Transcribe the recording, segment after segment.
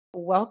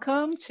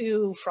Welcome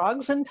to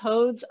Frogs and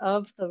Toads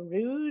of the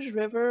Rouge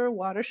River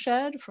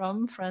Watershed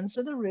from Friends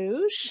of the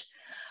Rouge.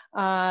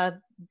 I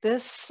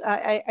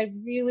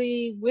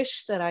really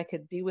wish that I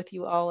could be with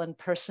you all in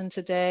person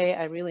today.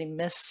 I really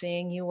miss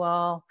seeing you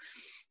all,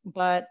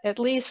 but at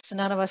least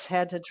none of us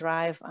had to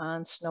drive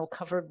on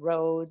snow-covered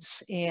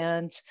roads.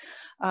 And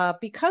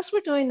because we're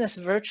doing this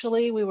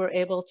virtually, we were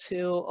able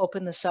to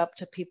open this up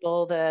to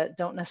people that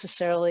don't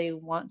necessarily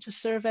want to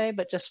survey,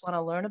 but just want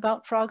to learn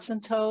about frogs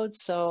and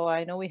toads. So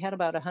I know we had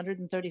about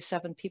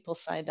 137 people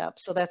signed up.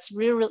 So that's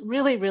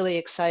really, really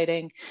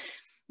exciting.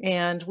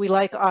 And we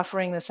like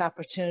offering this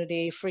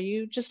opportunity for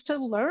you just to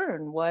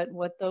learn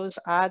what those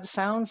odd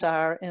sounds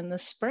are in the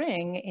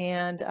spring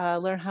and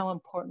learn how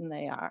important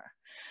they are.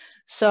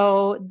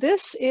 So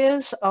this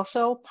is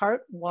also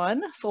part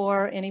one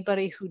for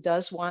anybody who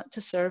does want to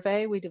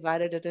survey. We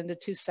divided it into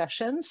 2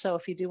 sessions. So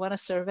if you do want to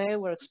survey,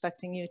 we're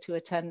expecting you to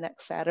attend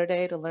next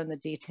Saturday to learn the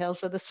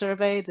details of the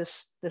survey.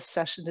 This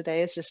session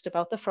today is just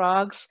about the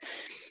frogs.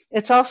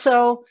 It's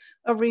also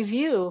a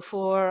review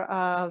for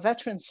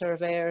veteran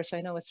surveyors.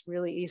 I know it's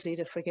really easy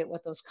to forget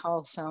what those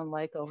calls sound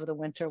like over the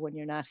winter when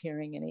you're not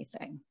hearing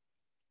anything.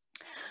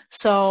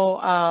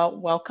 So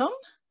welcome.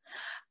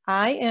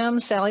 I am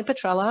Sally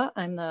Petrella.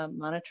 I'm the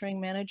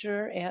monitoring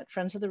manager at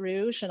Friends of the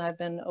Rouge, and I've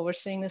been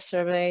overseeing this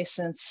survey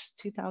since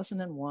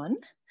 2001.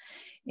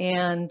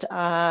 And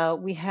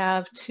we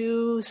have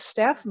 2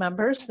 staff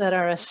members that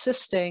are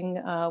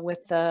assisting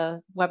with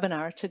the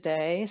webinar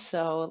today.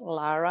 So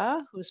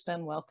Lara, who's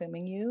been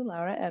welcoming you,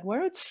 Lara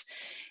Edwards,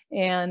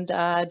 and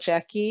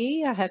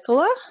Jackie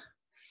Hekela.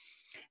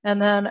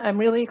 And then I'm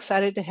really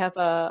excited to have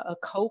a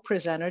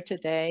co-presenter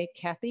today,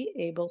 Kathy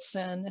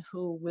Abelson,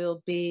 who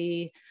will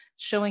be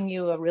showing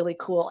you a really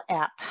cool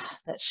app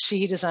that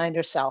she designed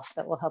herself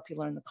that will help you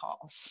learn the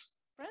calls.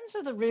 Friends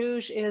of the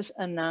Rouge is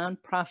a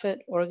nonprofit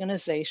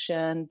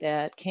organization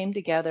that came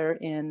together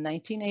in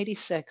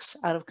 1986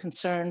 out of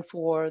concern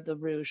for the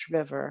Rouge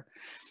River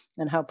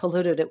and how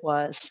polluted it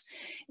was.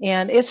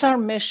 And it's our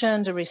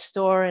mission to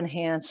restore,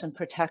 enhance, and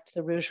protect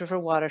the Rouge River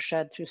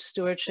watershed through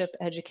stewardship,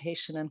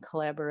 education, and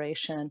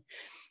collaboration.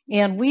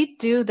 And we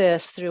do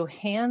this through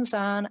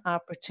hands-on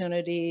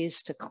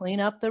opportunities to clean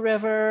up the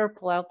river,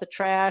 pull out the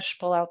trash,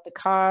 pull out the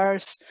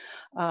cars,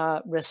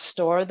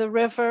 restore the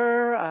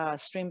river,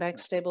 stream bank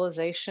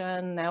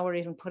stabilization. Now we're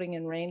even putting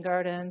in rain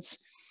gardens.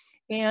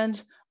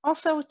 And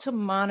also to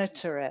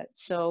monitor it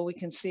so we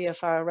can see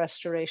if our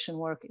restoration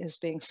work is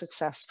being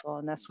successful.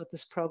 And that's what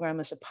this program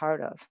is a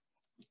part of.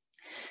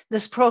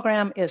 This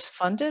program is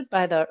funded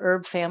by the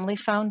Herb Family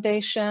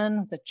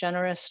Foundation, the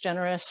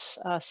generous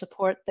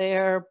support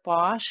there,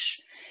 Bosch,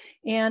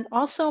 and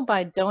also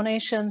by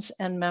donations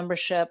and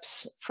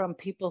memberships from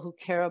people who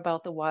care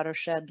about the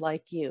watershed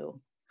like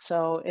you.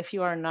 So if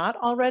you are not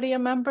already a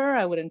member,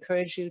 I would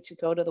encourage you to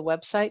go to the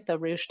website,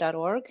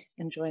 therouge.org,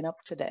 and join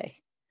up today.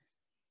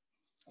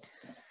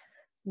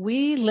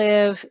 We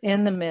live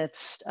in the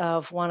midst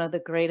of one of the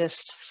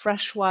greatest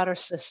freshwater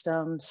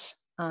systems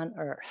on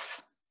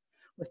Earth,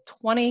 with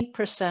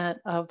 20%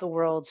 of the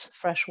world's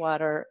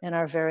freshwater in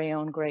our very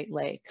own Great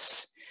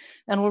Lakes.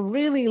 And we're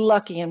really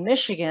lucky in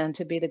Michigan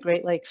to be the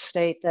Great Lakes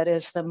state that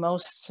is the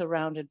most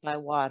surrounded by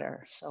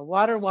water. So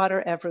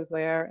water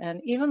everywhere.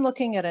 And even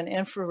looking at an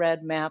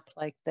infrared map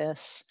like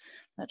this,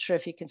 not sure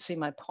if you can see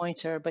my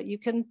pointer, but you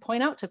can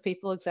point out to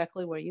people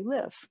exactly where you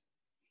live.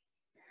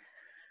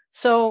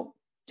 So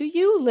do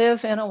you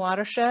live in a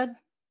watershed?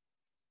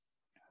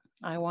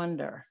 I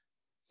wonder.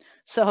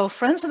 So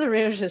Friends of the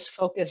Rouge is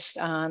focused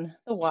on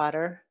the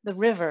water, the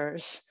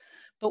rivers,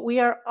 but we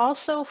are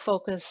also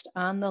focused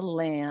on the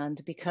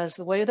land because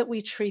the way that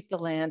we treat the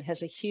land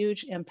has a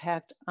huge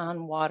impact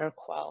on water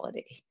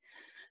quality.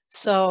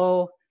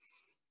 So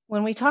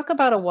when we talk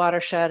about a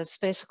watershed, it's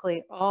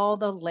basically all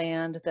the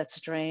land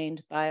that's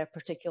drained by a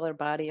particular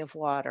body of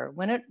water.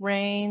 When it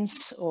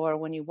rains or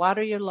when you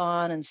water your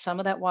lawn and some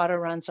of that water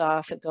runs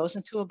off, it goes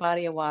into a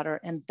body of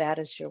water, and that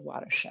is your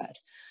watershed.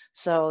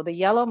 So the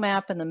yellow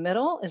map in the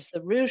middle is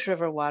the Rouge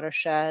River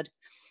watershed.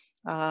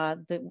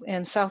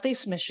 In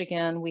Southeast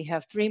Michigan, we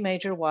have 3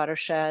 major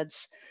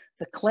watersheds.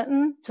 The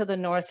Clinton to the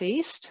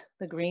northeast,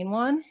 the green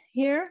one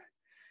here,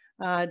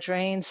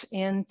 drains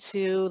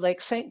into Lake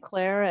St.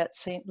 Clair at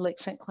Lake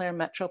St. Clair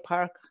Metro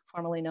Park,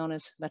 formerly known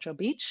as Metro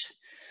Beach.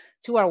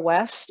 To our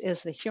west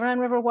is the Huron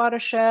River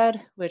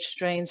watershed, which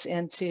drains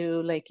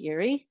into Lake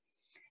Erie,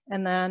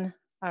 and then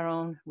our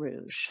own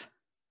Rouge.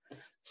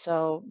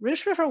 So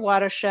Rouge River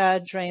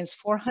watershed drains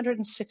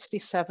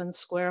 467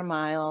 square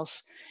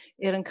miles.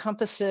 It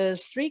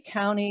encompasses 3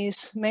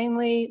 counties,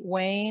 mainly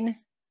Wayne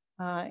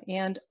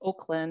and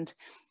Oakland,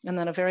 and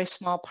then a very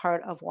small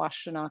part of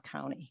Washtenaw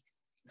County.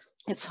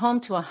 It's home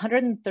to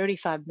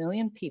 135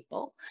 million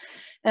people,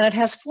 and it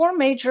has 4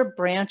 major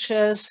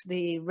branches.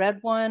 The red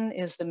one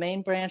is the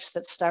main branch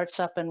that starts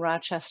up in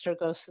Rochester,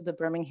 goes through the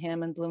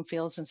Birmingham and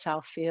Bloomfields and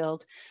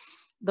Southfield.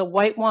 The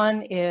white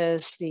one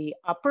is the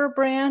upper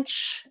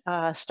branch,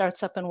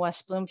 starts up in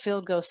West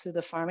Bloomfield, goes through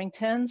the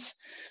Farmingtons.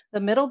 The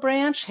middle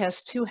branch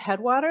has two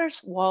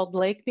headwaters, Walled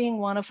Lake being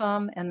one of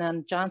them, and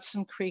then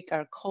Johnson Creek,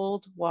 our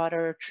cold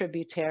water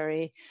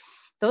tributary.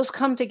 Those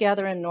come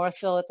together in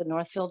Northville at the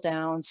Northville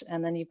Downs,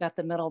 and then you've got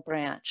the middle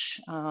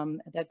branch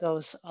that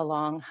goes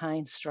along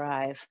Hines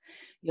Drive.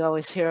 You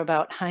always hear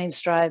about Hines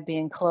Drive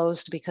being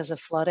closed because of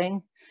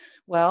flooding.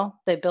 Well,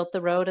 they built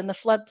the road in the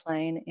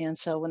floodplain, and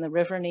so when the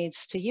river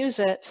needs to use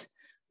it,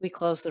 we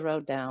close the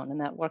road down,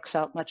 and that works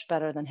out much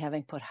better than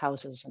having put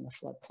houses in the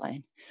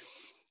floodplain.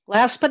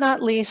 Last but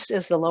not least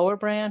is the lower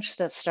branch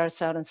that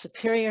starts out in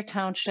Superior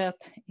Township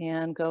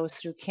and goes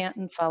through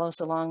Canton,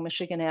 follows along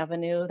Michigan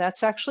Avenue.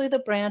 That's actually the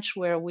branch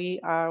where we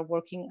are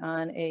working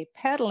on a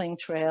paddling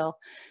trail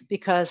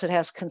because it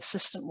has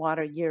consistent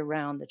water year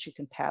round that you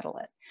can paddle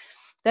it.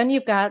 Then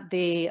you've got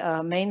the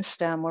main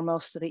stem where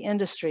most of the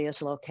industry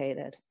is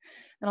located.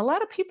 And a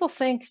lot of people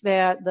think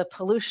that the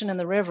pollution in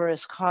the river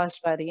is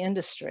caused by the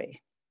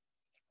industry.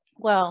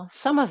 Well,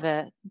 some of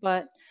it,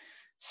 but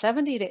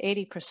 70 to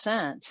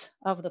 80%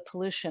 of the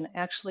pollution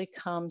actually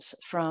comes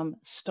from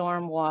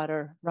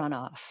stormwater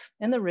runoff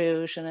in the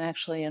Rouge and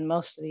actually in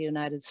most of the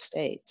United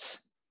States.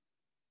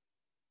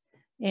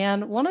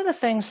 And one of the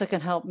things that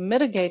can help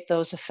mitigate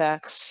those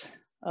effects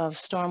of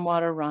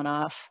stormwater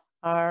runoff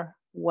are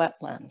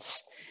wetlands.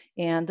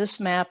 And this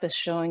map is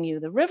showing you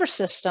the river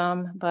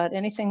system, but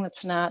anything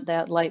that's not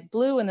that light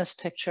blue in this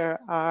picture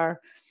are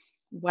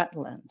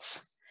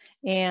wetlands.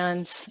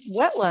 And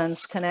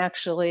wetlands can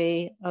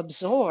actually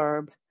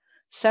absorb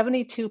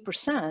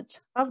 72%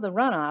 of the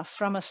runoff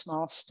from a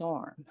small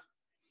storm.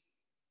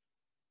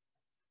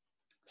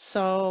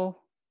 So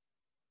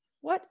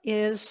what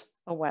is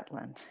a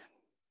wetland?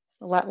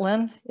 A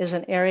wetland is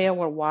an area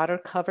where water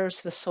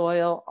covers the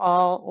soil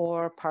all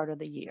or part of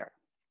the year.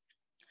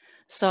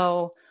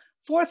 So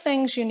 4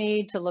 things you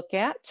need to look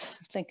at,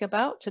 think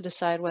about to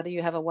decide whether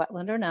you have a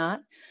wetland or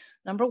not.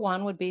 Number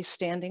 1 would be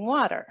standing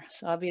water.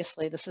 So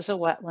obviously this is a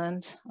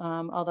wetland,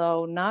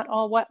 although not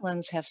all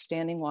wetlands have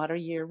standing water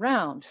year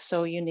round.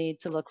 So you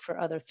need to look for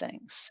other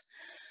things.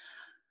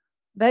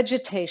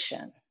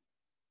 Vegetation.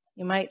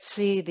 You might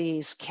see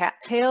these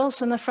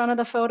cattails in the front of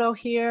the photo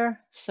here.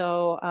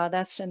 So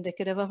that's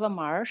indicative of a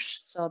marsh.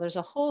 So there's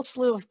a whole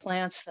slew of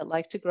plants that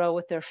like to grow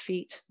with their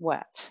feet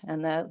wet,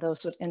 and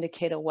those would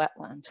indicate a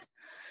wetland.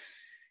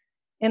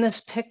 In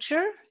this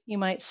picture, you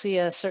might see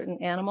a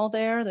certain animal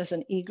there. There's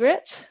an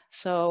egret.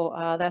 So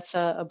that's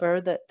a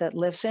bird that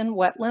lives in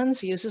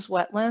wetlands, uses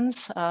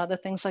wetlands. The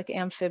things like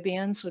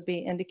amphibians would be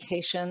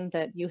indication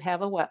that you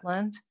have a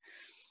wetland.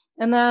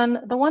 And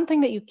then the one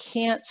thing that you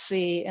can't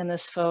see in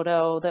this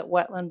photo that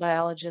wetland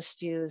biologists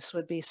use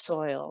would be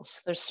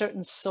soils. There's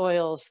certain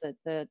soils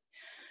that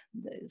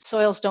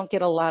soils don't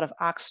get a lot of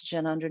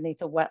oxygen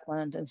underneath a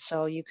wetland. And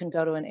so you can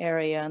go to an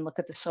area and look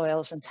at the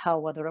soils and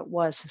tell whether it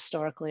was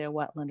historically a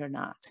wetland or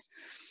not.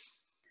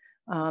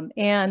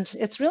 And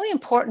it's really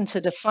important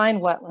to define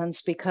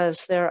wetlands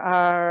because there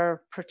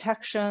are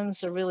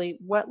protections, or really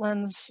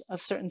wetlands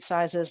of certain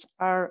sizes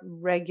are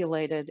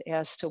regulated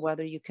as to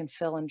whether you can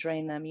fill and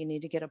drain them. You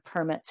need to get a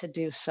permit to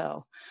do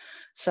so.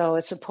 So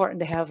it's important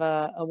to have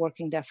a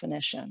working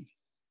definition.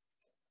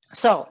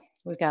 So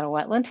we've got a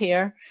wetland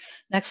here.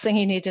 Next thing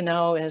you need to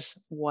know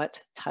is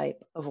what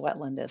type of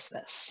wetland is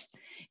this?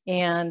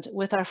 And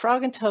with our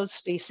frog and toad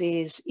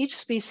species, each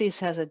species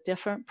has a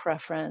different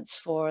preference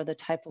for the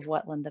type of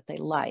wetland that they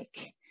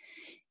like.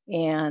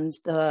 And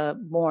the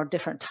more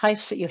different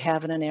types that you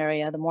have in an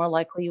area, the more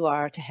likely you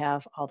are to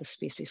have all the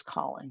species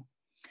calling.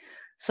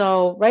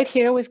 So right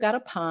here, we've got a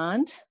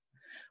pond.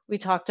 We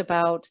talked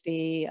about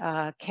the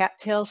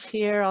cattails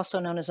here, also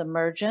known as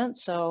emergent,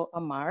 so a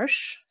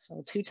marsh.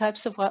 So 2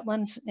 types of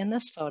wetlands in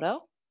this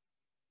photo.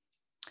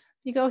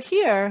 You go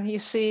here, you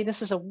see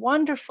this is a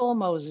wonderful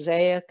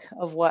mosaic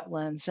of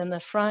wetlands. In the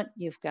front,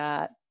 you've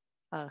got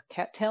a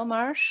cattail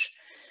marsh.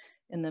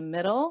 In the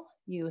middle,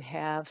 you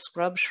have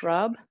scrub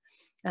shrub.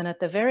 And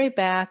at the very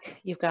back,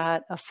 you've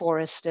got a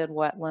forested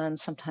wetland,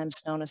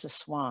 sometimes known as a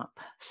swamp.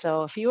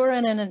 So if you were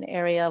in an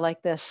area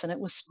like this and it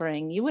was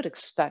spring, you would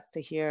expect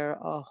to hear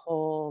a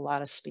whole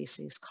lot of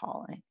species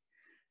calling.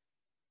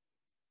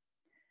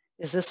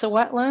 Is this a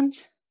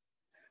wetland?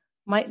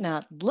 Might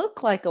not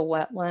look like a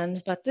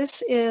wetland, but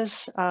this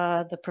is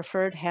the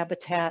preferred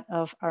habitat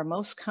of our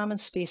most common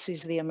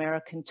species, the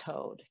American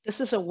toad.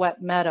 This is a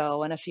wet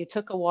meadow, and if you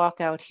took a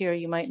walk out here,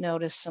 you might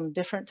notice some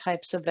different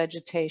types of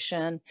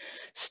vegetation,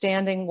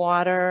 standing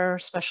water,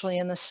 especially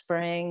in the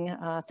spring,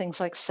 things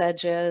like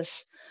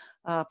sedges,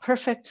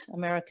 perfect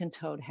American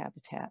toad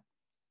habitat.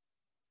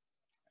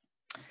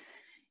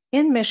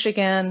 In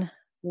Michigan,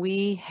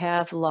 we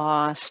have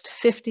lost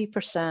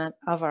 50%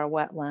 of our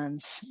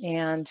wetlands,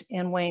 and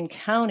in Wayne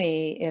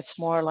County, it's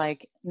more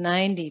like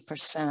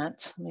 90%.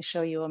 Let me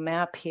show you a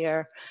map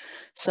here.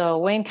 So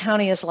Wayne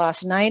County has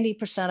lost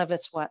 90% of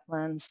its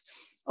wetlands.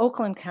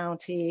 Oakland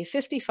County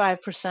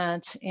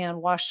 55%, and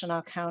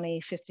Washtenaw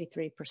County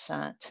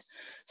 53%.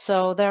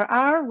 So there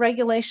are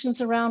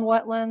regulations around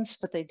wetlands,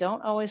 but they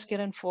don't always get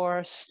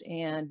enforced.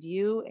 And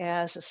you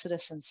as a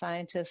citizen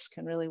scientist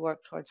can really work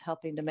towards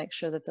helping to make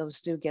sure that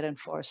those do get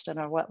enforced and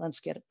our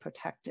wetlands get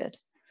protected.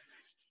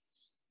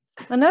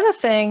 Another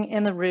thing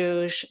in the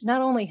Rouge,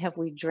 not only have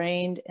we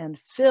drained and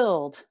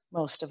filled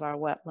most of our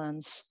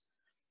wetlands,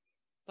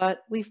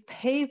 but we've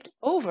paved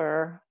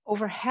over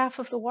half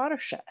of the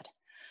watershed.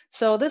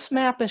 So this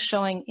map is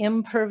showing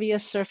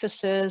impervious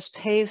surfaces,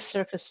 paved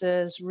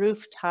surfaces,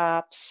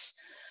 rooftops,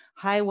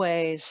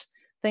 highways,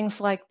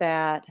 things like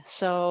that.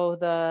 So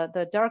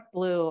the dark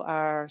blue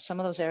are, some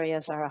of those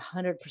areas are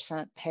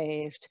 100%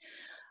 paved.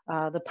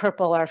 The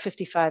purple are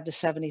 55 to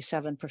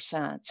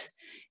 77%.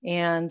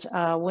 And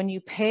when you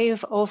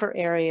pave over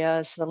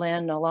areas, the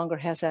land no longer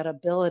has that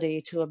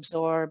ability to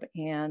absorb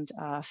and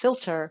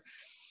filter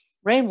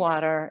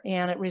rainwater,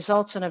 and it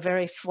results in a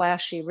very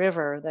flashy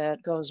river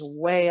that goes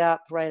way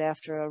up right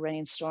after a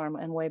rainstorm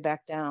and way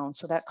back down.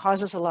 So that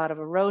causes a lot of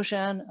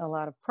erosion, a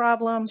lot of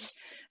problems.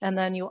 And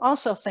then you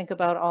also think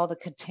about all the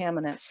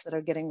contaminants that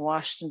are getting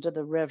washed into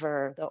the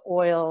river, the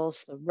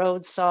oils, the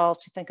road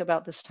salts, you think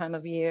about this time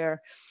of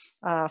year,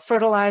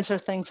 fertilizer,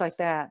 things like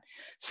that.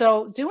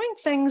 So doing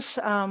things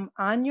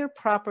on your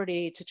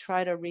property to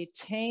try to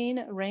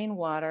retain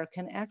rainwater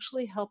can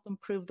actually help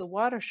improve the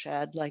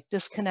watershed, like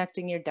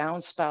disconnecting your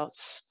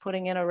downspouts,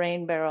 putting in a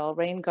rain barrel,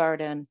 rain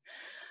garden,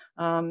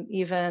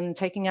 even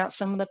taking out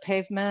some of the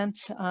pavement,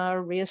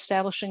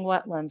 reestablishing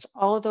wetlands.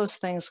 All of those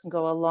things can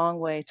go a long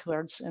way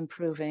towards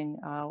improving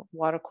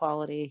water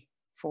quality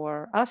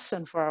for us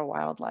and for our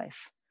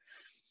wildlife.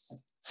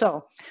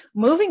 So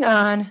moving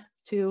on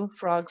to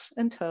frogs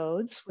and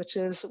toads, which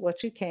is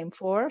what you came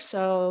for.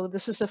 So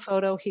this is a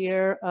photo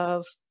here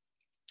of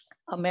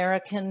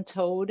American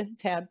toad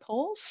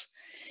tadpoles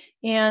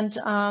and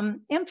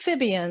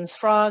amphibians,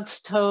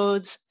 frogs,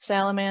 toads,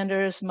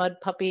 salamanders, mud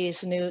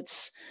puppies,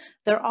 newts.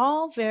 They're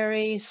all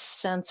very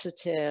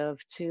sensitive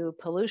to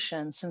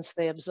pollution since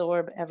they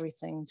absorb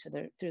everything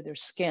through their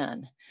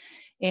skin.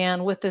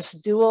 And with this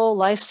dual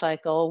life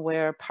cycle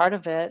where part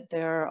of it,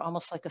 they're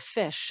almost like a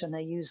fish and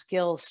they use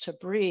gills to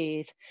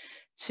breathe,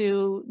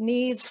 to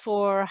needs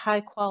for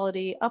high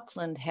quality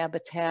upland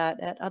habitat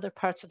at other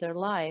parts of their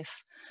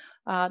life,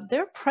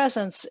 their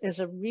presence is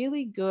a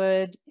really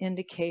good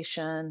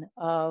indication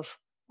of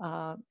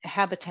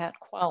habitat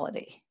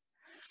quality.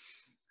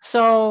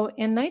 So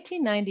in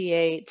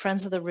 1998,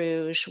 Friends of the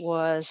Rouge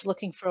was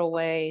looking for a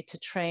way to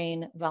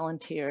train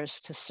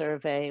volunteers to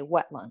survey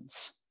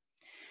wetlands.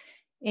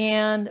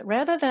 And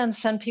rather than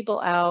send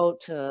people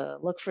out to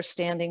look for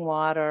standing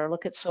water,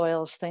 look at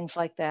soils, things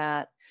like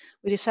that,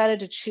 we decided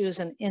to choose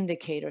an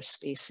indicator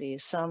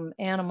species, some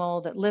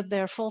animal that lived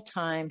there full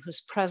time,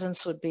 whose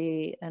presence would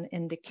be an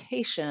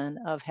indication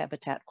of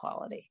habitat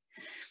quality.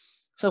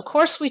 So of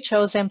course we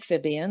chose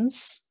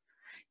amphibians,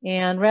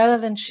 and rather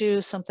than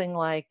choose something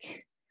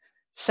like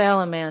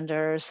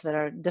salamanders that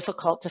are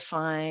difficult to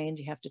find,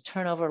 you have to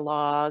turn over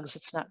logs,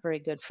 it's not very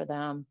good for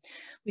them.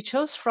 We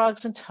chose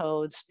frogs and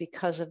toads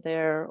because of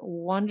their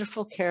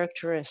wonderful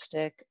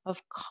characteristic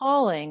of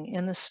calling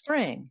in the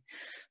spring.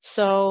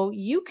 So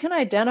you can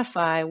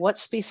identify what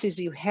species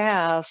you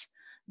have,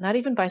 not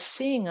even by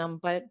seeing them,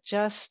 but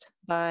just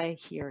by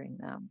hearing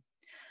them.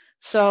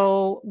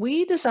 So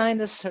we designed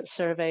this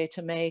survey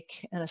to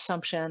make an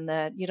assumption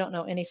that you don't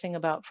know anything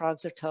about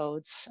frogs or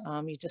toads.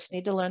 You just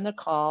need to learn their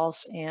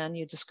calls and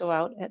you just go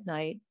out at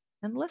night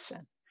and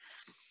listen.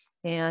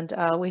 And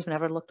we've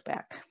never looked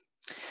back.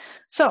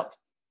 So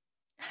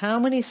how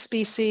many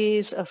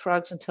species of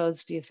frogs and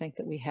toads do you think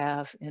that we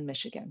have in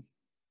Michigan?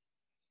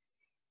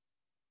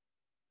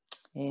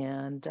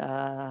 And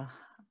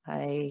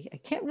I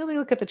can't really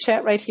look at the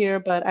chat right here,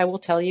 but I will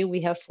tell you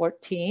we have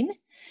 14.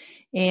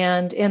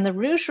 And in the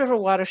Rouge River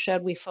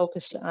watershed, we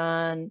focus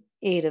on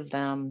 8 of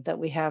them that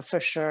we have for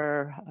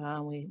sure.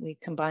 We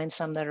combine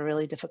some that are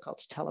really difficult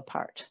to tell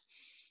apart.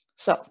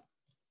 So,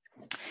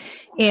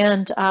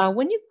 and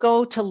when you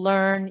go to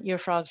learn your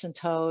frogs and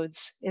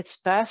toads,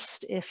 it's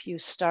best if you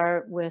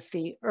start with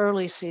the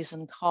early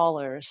season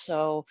callers.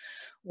 So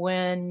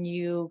when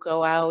you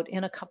go out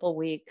in a couple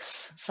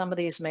weeks, some of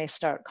these may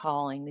start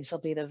calling. These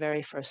will be the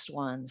very first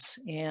ones.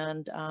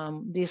 And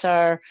these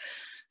are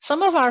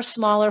some of our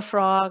smaller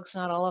frogs,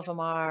 not all of them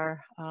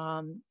are,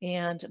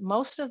 and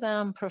most of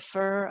them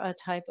prefer a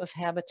type of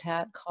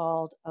habitat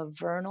called a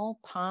vernal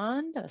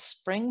pond, a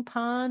spring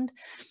pond,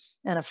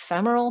 an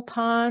ephemeral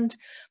pond,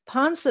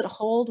 ponds that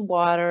hold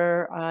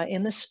water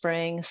in the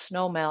spring,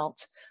 snow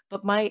melts,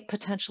 but might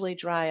potentially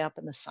dry up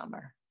in the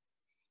summer.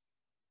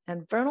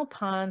 And vernal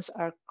ponds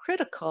are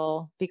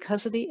critical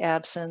because of the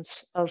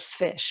absence of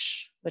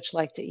fish, which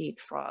like to eat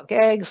frog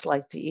eggs,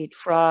 like to eat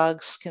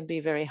frogs, can be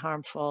very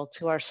harmful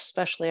to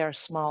especially our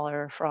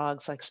smaller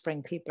frogs like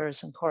spring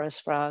peepers and chorus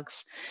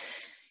frogs.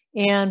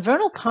 And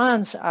vernal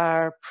ponds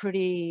are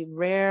pretty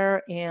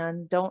rare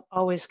and don't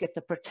always get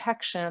the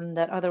protection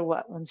that other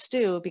wetlands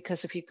do,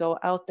 because if you go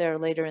out there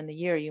later in the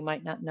year, you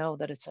might not know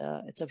that it's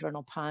a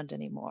vernal pond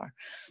anymore.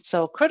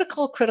 So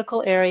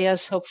critical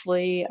areas,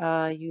 hopefully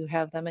you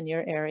have them in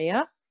your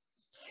area.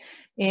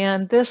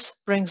 And this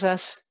brings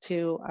us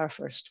to our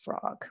first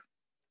frog.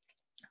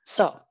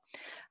 So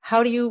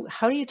how do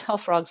you tell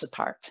frogs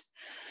apart?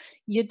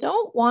 You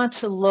don't want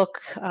to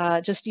look,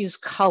 just use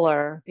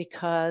color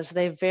because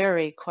they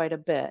vary quite a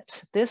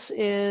bit. This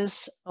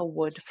is a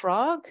wood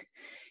frog.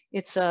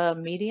 It's a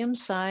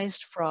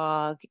medium-sized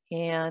frog,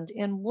 and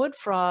in wood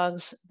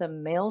frogs, the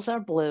males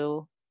are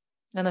blue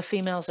and the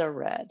females are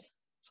red.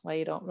 That's why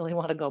you don't really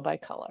want to go by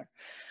color.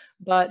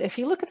 But if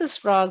you look at this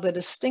frog, the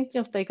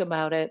distinctive thing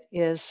about it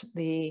is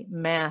the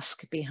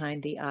mask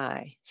behind the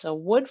eye. So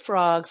wood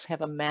frogs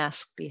have a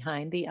mask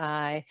behind the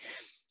eye,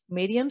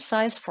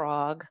 medium-sized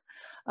frog.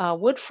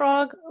 Wood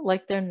frog,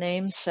 like their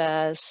name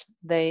says,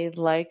 they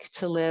like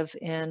to live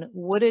in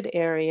wooded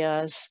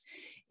areas,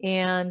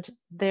 and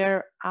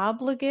they're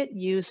obligate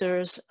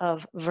users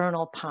of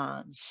vernal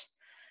ponds,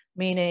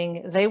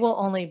 meaning they will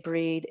only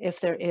breed if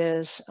there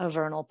is a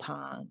vernal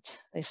pond.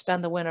 They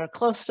spend the winter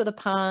close to the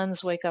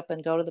ponds, wake up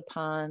and go to the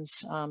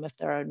ponds. If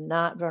there are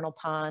not vernal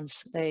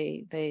ponds,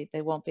 they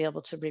won't be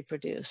able to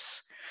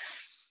reproduce.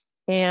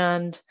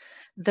 And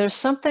there's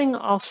something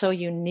also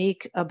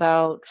unique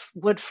about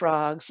wood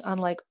frogs.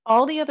 Unlike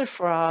all the other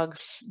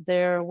frogs,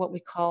 they're what we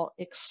call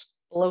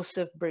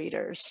explosive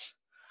breeders.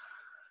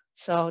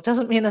 So it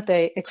doesn't mean that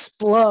they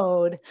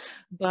explode,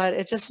 but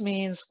it just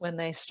means when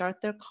they start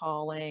their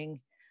calling,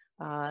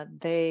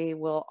 they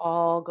will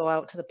all go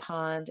out to the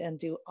pond and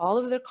do all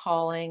of their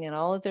calling and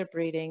all of their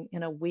breeding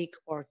in a week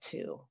or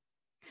two.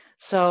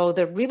 So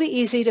they're really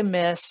easy to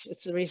miss.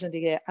 It's the reason to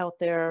get out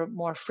there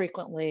more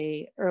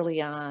frequently early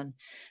on.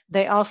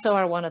 They also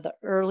are one of the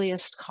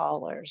earliest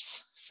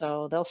callers.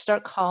 So they'll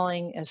start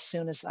calling as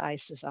soon as the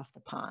ice is off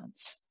the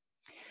ponds.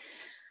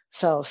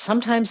 So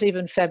sometimes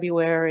even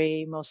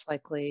February, most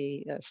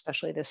likely,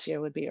 especially this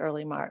year, would be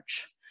early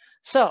March.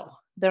 So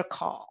their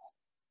call.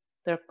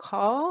 Their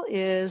call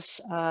is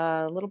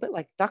a little bit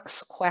like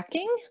ducks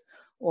quacking,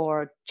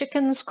 or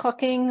chickens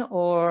clucking,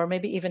 or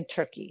maybe even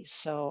turkeys.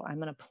 So I'm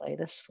going to play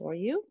this for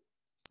you.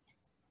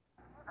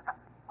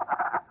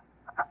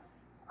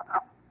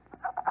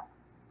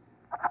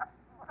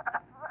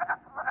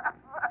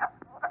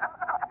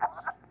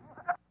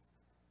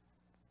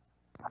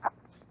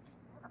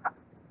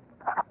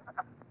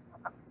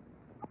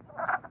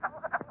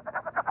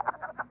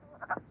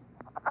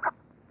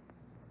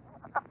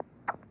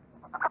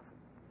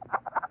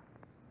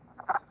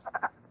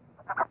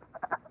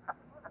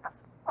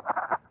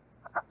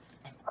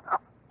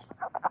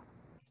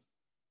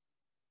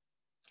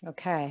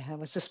 Okay, I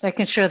was just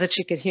making sure that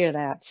you could hear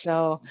that.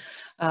 So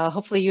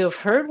hopefully you have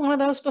heard one of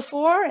those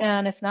before,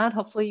 and if not,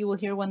 hopefully you will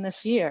hear one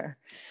this year.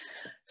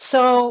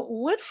 So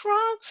wood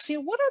frogs,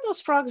 what are those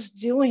frogs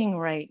doing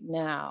right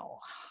now?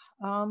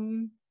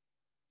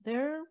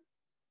 They're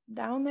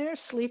down there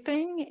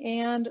sleeping,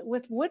 and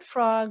with wood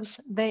frogs,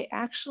 they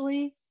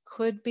actually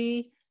could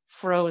be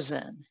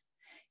frozen.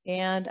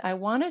 And I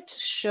wanted to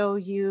show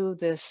you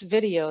this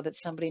video that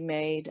somebody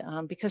made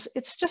because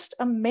it's just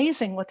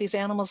amazing what these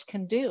animals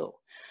can do.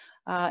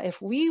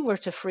 If we were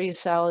to freeze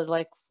solid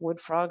like wood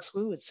frogs,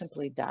 we would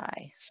simply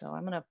die. So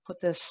I'm going to put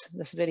this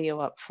video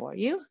up for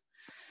you.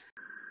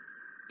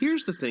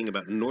 Here's the thing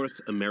about North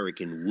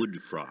American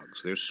wood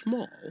frogs. They're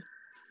small.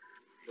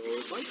 So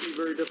it might be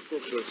very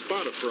difficult to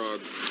spot a frog.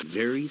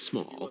 Very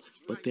small,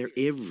 but they're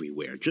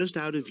everywhere, just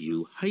out of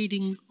view,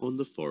 hiding on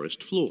the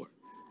forest floor.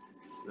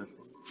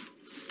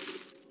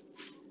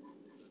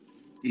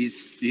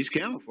 He's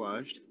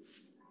camouflaged.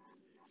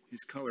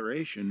 His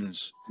coloration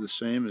is the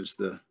same as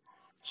the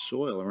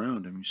soil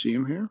around him. You see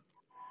him here?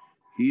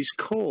 He's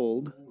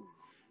cold.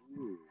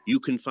 You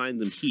can find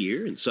them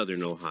here in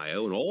southern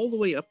Ohio and all the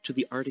way up to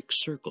the Arctic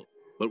Circle.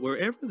 But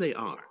wherever they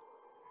are,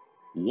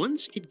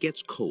 once it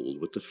gets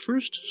cold with the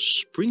first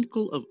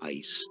sprinkle of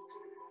ice,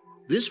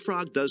 this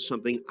frog does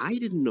something I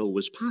didn't know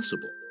was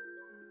possible.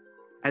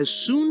 As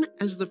soon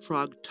as the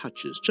frog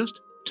just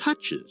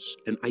touches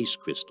an ice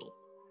crystal,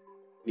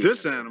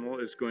 This animal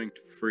is going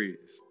to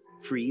freeze.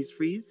 freeze?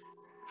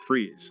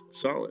 Freeze.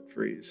 Solid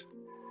freeze.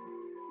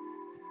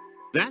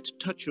 That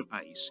touch of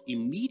ice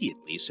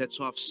immediately sets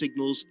off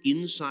signals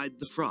inside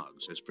the frog,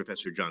 says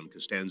Professor John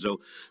Costanzo,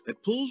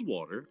 that pulls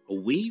water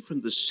away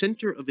from the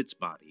center of its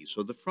body,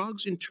 so the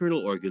frog's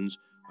internal organs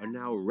are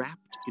now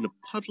wrapped in a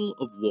puddle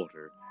of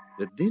water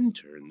that then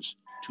turns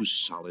to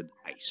solid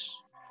ice.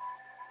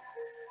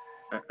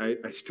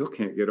 I still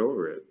can't get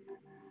over it.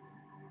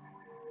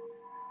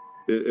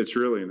 It's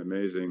really an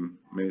amazing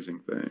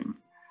thing.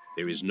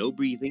 There is no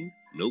breathing,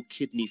 no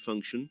kidney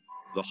function.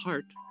 The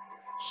heart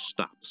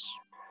stops.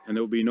 And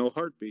there will be no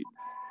heartbeat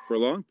for a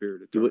long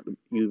period of time.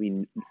 You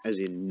mean as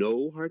in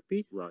no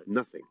heartbeat? Right.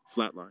 Nothing.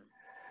 Flatline.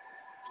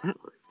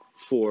 Flatline.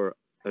 For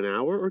an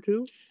hour or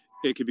two?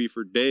 It could be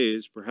for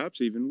days,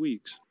 perhaps even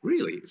weeks.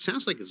 Really? It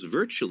sounds like it's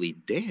virtually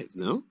dead,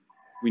 no?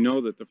 We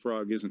know that the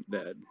frog isn't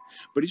dead,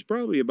 but he's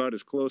probably about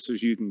as close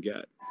as you can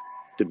get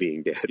to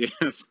being dead.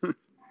 Yes.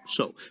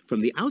 So,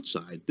 from the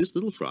outside, this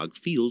little frog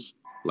feels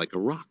like a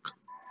rock.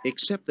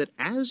 Except that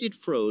as it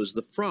froze,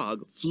 the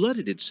frog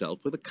flooded itself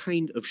with a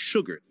kind of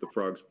sugar. The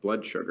frog's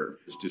blood sugar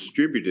is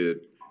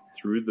distributed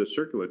through the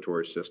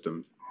circulatory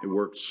system. It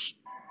works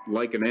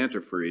like an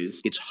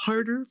antifreeze. It's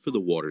harder for the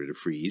water to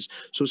freeze,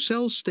 so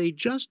cells stay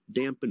just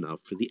damp enough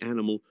for the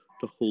animal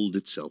to hold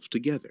itself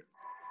together.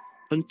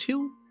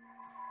 Until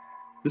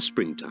the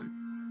springtime,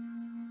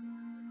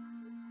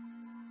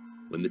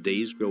 when the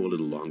days grow a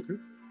little longer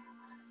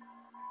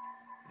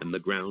and the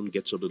ground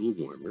gets a little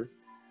warmer.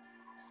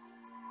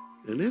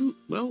 And then,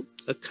 well,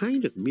 a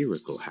kind of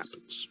miracle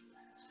happens.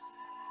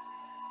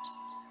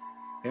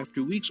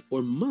 After weeks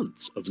or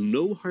months of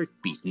no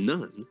heartbeat,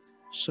 none,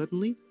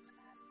 suddenly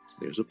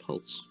there's a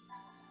pulse.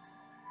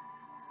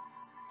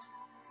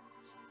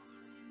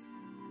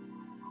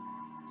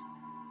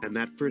 And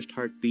that first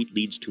heartbeat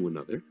leads to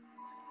another,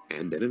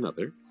 and then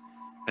another.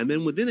 And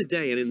then within a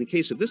day, and in the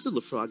case of this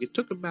little frog, it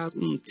took about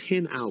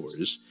 10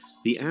 hours,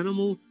 the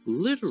animal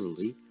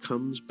literally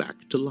comes back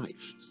to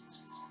life.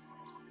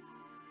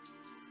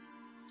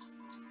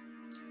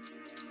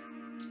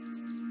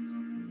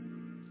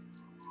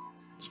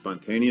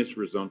 Spontaneous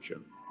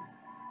resumption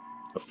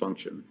of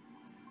function.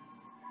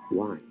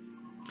 Why?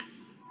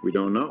 We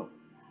don't know.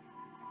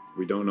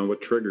 We don't know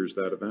what triggers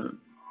that event.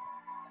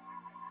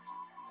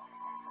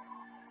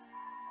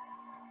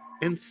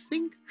 And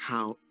think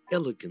how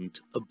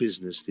elegant a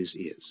business this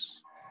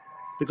is.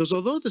 Because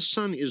although the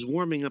sun is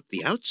warming up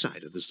the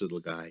outside of this little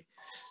guy,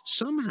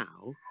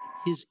 somehow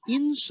his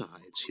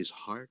insides, his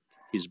heart,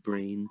 his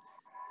brain,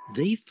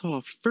 they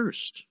thaw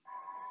first.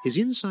 His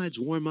insides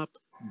warm up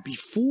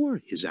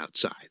before his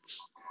outsides.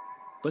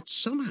 But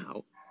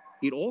somehow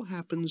it all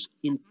happens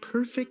in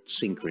perfect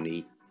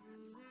synchrony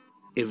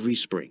every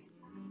spring.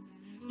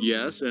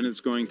 Yes, and it's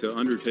going to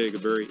undertake a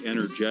very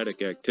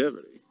energetic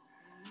activity.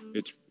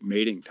 It's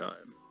mating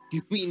time.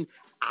 You mean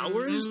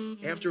hours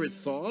after it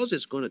thaws,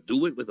 it's going to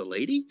do it with a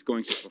lady? It's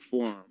going to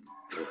perform.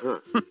 Uh-huh.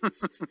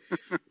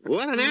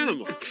 What an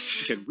animal.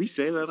 Can we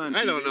say that on TV?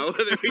 I don't know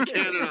whether we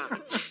can or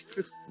not.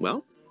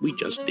 Well, we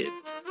just did.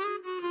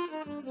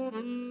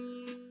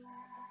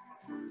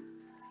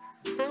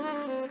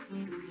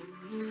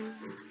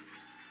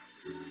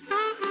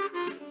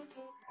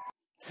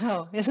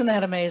 Oh, isn't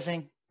that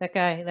amazing? That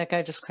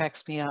guy just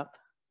cracks me up.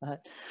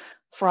 But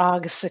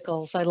frog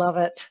sickles, I love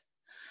it.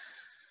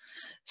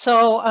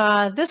 So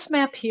this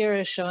map here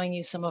is showing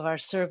you some of our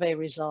survey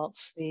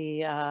results.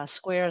 The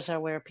squares are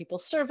where people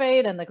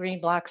surveyed and the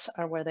green blocks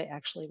are where they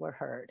actually were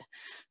heard.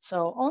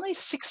 So only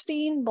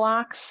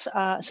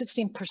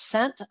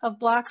 16% of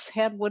blocks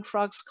had wood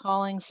frogs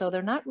calling, so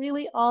they're not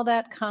really all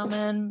that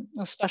common,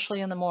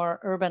 especially in the more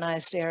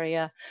urbanized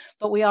area,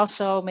 but we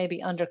also may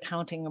be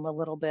undercounting them a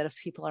little bit if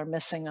people are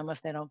missing them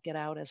if they don't get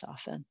out as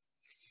often.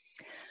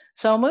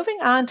 So moving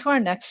on to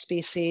our next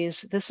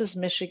species, this is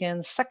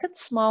Michigan's second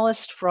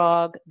smallest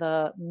frog,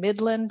 the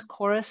Midland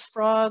chorus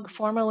frog,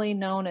 formerly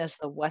known as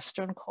the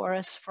Western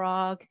chorus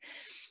frog.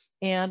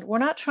 And we're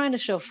not trying to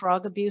show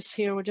frog abuse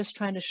here, we're just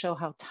trying to show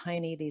how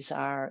tiny these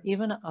are.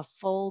 Even a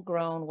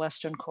full-grown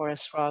Western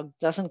chorus frog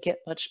doesn't get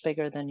much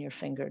bigger than your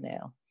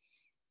fingernail.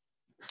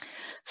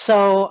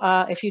 So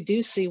if you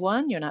do see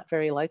one, you're not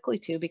very likely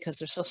to because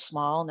they're so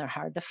small and they're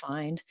hard to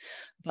find.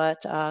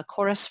 But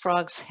chorus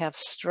frogs have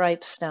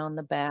stripes down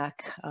the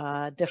back,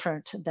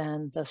 different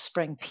than the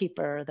spring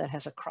peeper that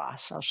has a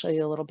cross. I'll show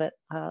you a little bit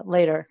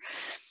later.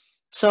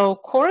 So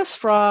chorus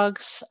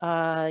frogs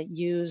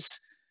use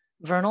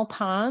vernal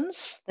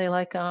ponds. They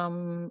like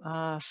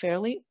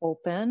fairly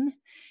open.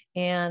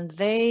 And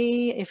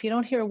they, if you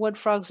don't hear wood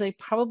frogs, they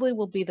probably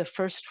will be the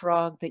first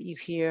frog that you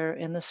hear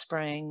in the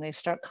spring. They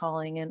start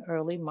calling in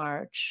early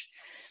March.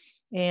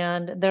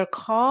 And their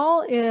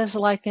call is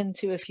likened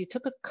to if you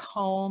took a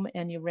comb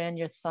and you ran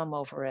your thumb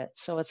over it.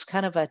 So it's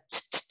kind of a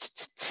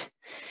t-t-t-t.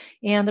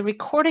 And the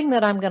recording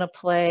that I'm going to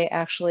play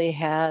actually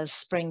has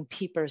spring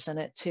peepers in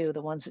it too,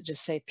 the ones that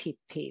just say peep,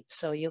 peep.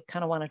 So you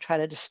kind of want to try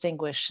to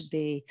distinguish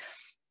the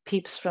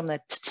peeps from the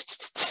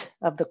t-t-t-t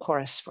of the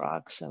chorus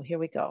frog. So here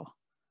we go.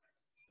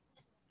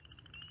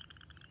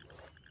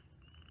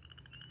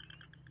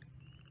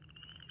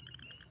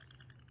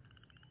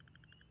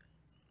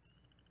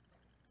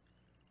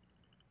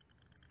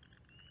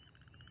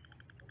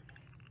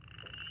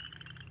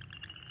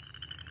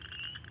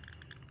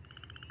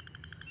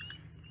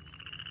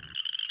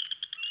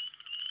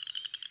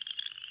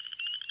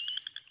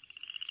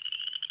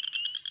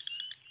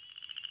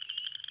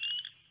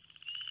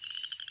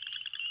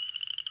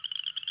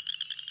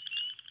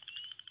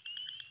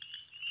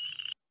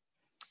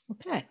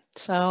 Okay,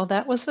 so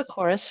that was the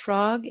chorus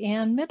frog,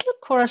 and Midland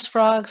chorus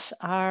frogs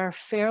are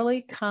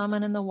fairly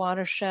common in the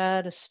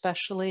watershed,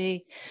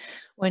 especially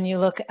when you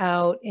look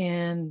out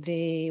in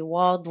the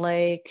Walled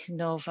Lake,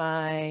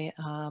 Novi,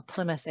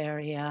 Plymouth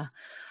area.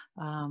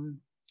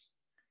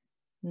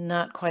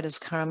 Not quite as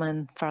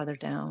common farther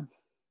down.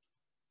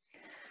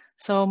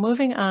 So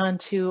moving on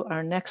to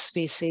our next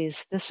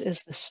species, this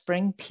is the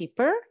spring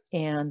peeper,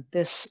 and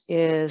this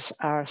is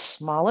our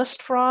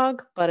smallest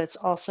frog, but it's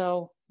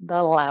also the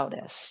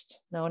loudest.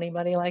 Know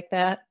anybody like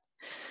that?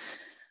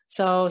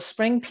 So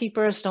spring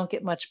peepers don't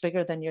get much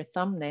bigger than your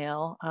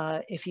thumbnail.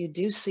 If you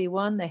do see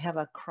one, they have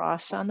a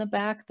cross on the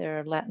back.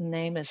 Their Latin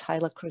name is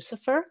Hyla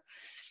crucifer.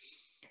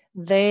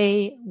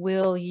 They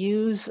will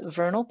use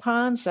vernal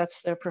ponds.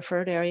 That's their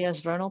preferred areas,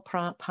 vernal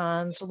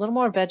ponds, a little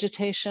more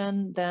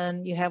vegetation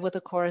than you have with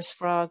a chorus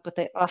frog, but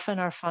they often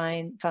are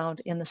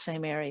found in the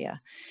same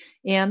area.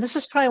 And this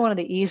is probably one of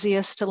the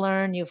easiest to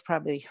learn. You've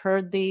probably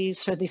heard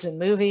these in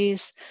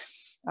movies.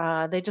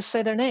 They just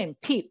say their name,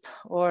 peep,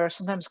 or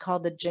sometimes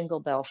called the jingle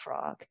bell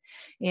frog.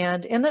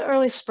 And in the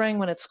early spring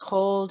when it's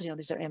cold,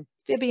 these are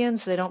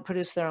amphibians, they don't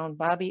produce their own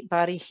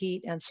body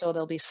heat, and so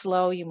they'll be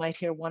slow. You might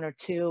hear one or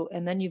two,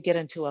 and then you get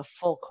into a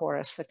full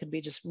chorus that could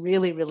be just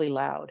really, really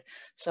loud.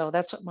 So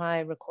that's what my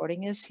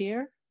recording is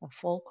here, a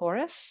full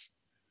chorus.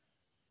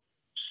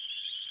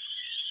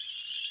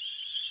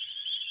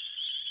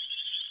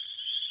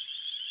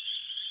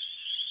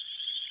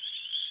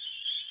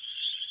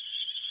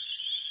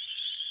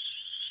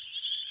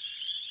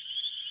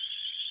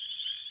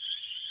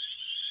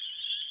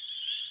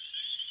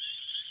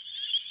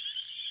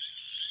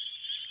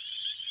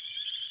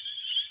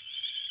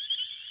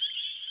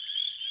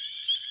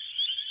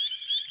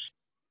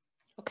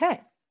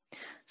 Okay,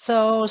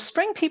 so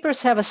spring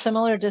peepers have a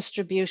similar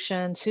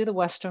distribution to the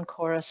western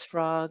chorus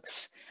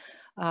frogs,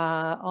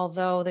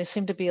 although they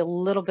seem to be a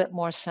little bit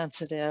more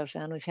sensitive,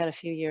 and we've had a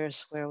few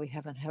years where we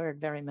haven't heard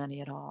very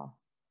many at all.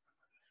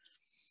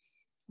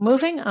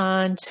 Moving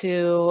on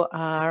to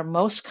our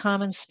most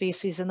common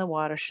species in the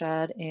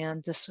watershed,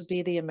 and this would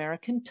be the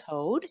American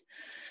toad.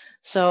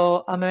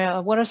 So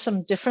what are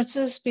some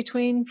differences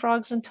between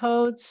frogs and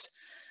toads?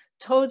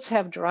 Toads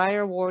have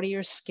drier,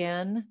 wartier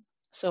skin,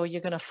 so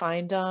you're going to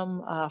find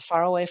them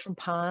far away from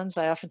ponds.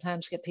 I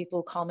oftentimes get people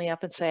who call me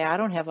up and say, I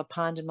don't have a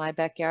pond in my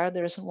backyard.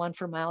 There isn't one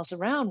for miles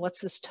around.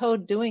 What's this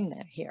toad doing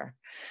here?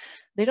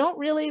 They don't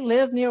really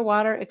live near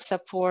water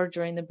except for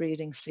during the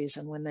breeding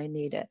season when they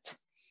need it.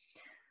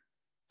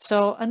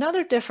 So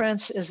another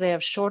difference is they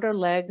have shorter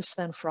legs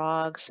than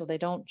frogs, so they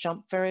don't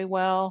jump very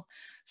well.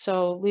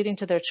 So leading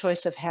to their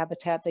choice of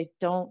habitat, they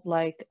don't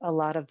like a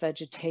lot of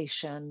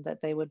vegetation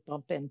that they would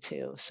bump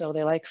into. So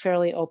they like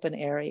fairly open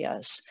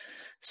areas.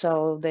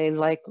 So they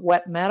like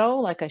wet meadow,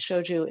 like I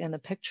showed you in the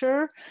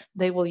picture.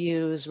 They will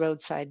use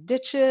roadside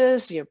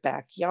ditches, your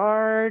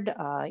backyard,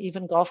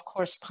 even golf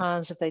course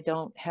ponds if they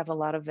don't have a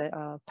lot of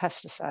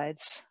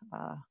pesticides.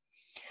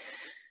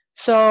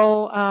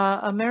 So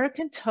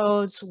American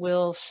toads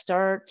will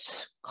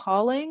start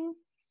calling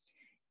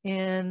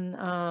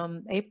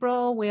in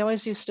April. We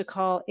always used to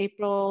call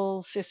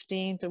April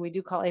 15th, or we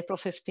do call April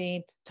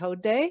 15th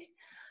Toad Day.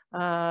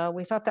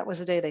 We thought that was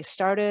the day they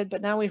started,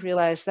 but now we've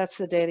realized that's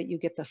the day that you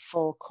get the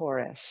full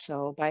chorus.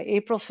 So by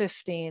April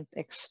 15th,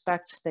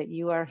 expect that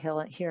you are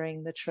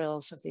hearing the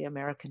trills of the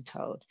American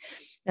toad.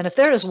 And if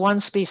there is one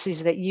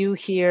species that you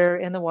hear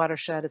in the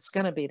watershed, it's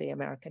going to be the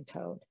American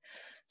toad.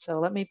 So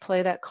let me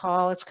play that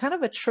call. It's kind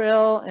of a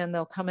trill, and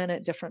they'll come in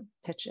at different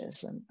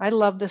pitches. And I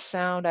love this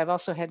sound. I've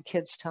also had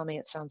kids tell me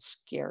it sounds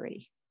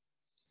scary.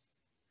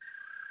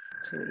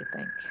 See what you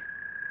think.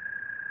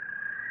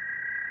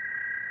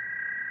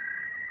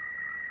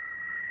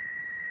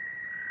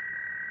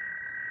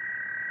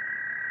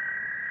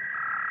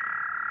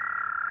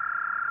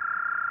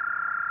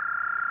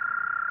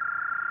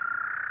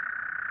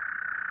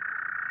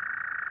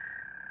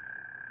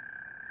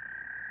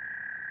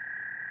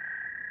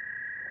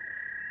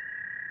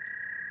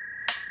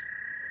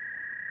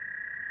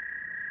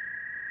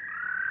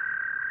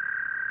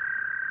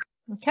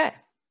 Okay,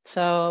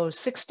 so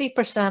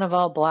 60% of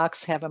all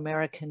blocks have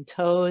American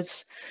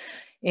toads.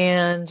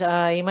 And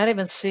you might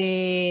even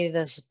see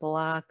this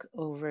block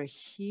over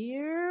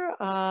here.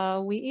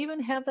 We even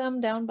have them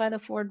down by the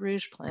Ford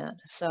Rouge plant.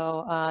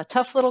 So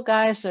tough little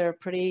guys. They're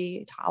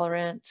pretty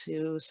tolerant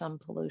to some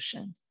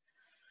pollution,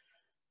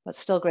 but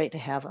still great to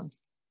have them.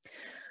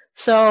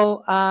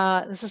 So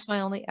this is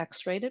my only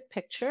X-rated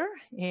picture,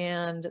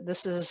 and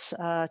this is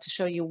to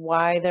show you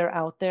why they're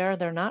out there.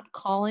 They're not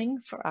calling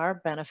for our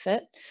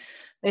benefit.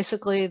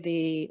 Basically,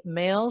 the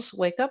males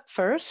wake up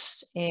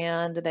first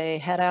and they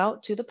head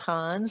out to the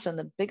ponds, and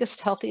the biggest,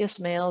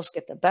 healthiest males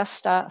get the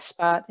best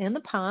spot in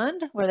the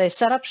pond where they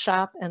set up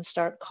shop and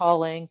start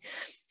calling,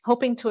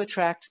 hoping to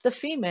attract the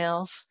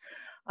females.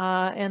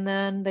 And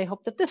then they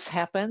hope that this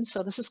happens.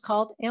 So this is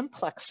called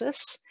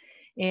amplexus.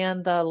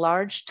 And the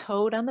large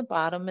toad on the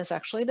bottom is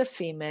actually the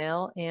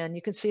female, and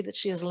you can see that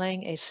she is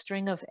laying a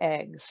string of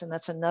eggs, and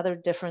that's another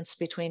difference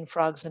between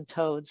frogs and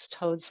toads.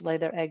 Toads lay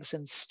their eggs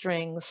in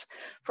strings,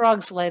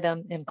 frogs lay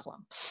them in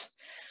clumps.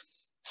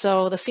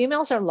 So the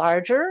females are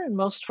larger in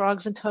most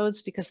frogs and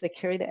toads because they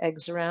carry the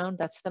eggs around.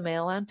 That's the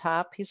male on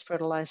top, he's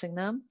fertilizing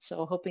them,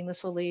 so hoping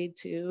this will lead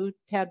to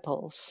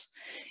tadpoles.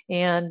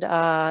 And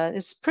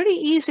it's pretty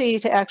easy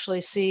to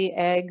actually see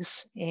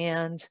eggs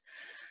and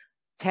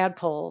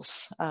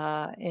tadpoles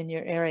in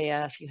your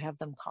area if you have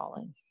them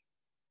calling.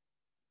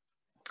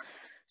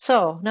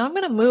 So now I'm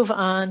going to move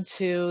on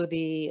to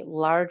the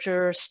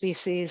larger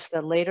species,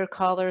 the later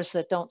callers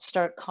that don't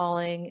start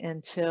calling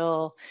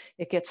until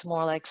it gets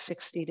more like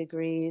 60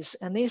 degrees.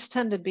 And these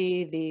tend to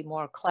be the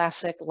more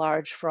classic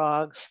large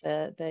frogs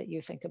that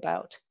you think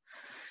about.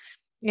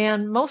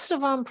 And most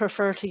of them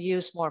prefer to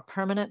use more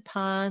permanent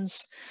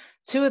ponds.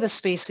 Two of the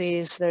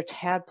species, their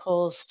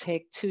tadpoles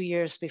take 2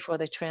 years before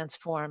they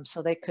transform,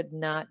 so they could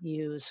not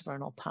use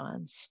vernal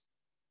ponds.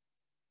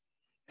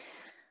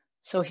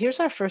 So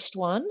here's our first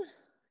one.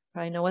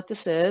 I know what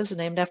this is,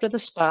 named after the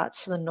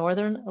spots, the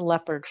northern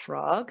leopard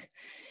frog.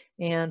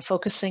 And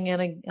focusing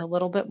in a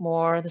little bit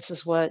more, this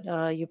is what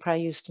you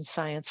probably used in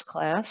science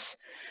class.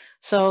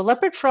 So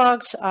leopard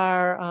frogs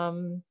are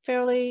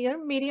fairly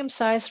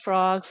medium-sized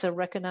frogs. They're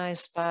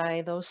recognized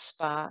by those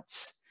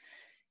spots.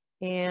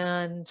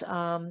 And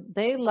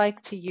they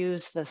like to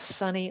use the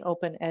sunny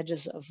open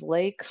edges of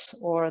lakes,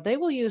 or they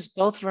will use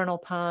both vernal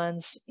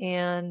ponds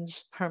and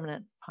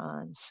permanent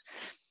ponds.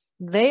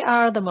 They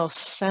are the most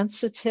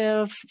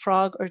sensitive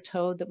frog or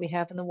toad that we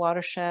have in the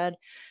watershed.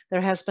 There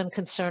has been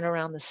concern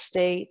around the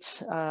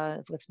state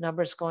with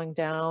numbers going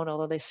down,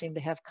 although they seem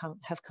to have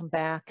come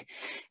back.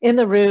 In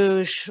the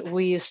Rouge,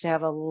 we used to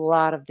have a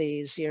lot of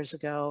these years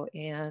ago,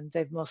 and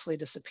they've mostly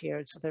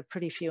disappeared, so they're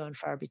pretty few and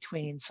far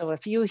between. So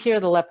if you hear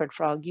the leopard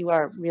frog, you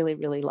are really,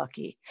 really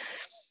lucky.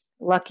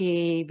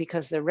 Lucky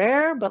because they're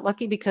rare, but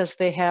lucky because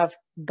they have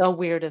the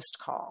weirdest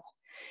call.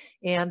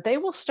 And they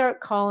will start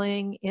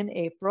calling in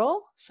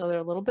April, so they're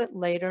a little bit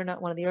later,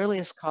 not one of the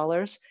earliest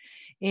callers.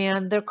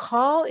 And their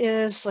call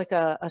is like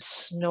a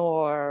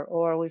snore,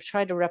 or we've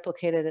tried to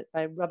replicate it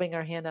by rubbing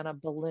our hand on a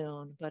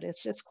balloon, but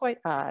it's quite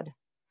odd.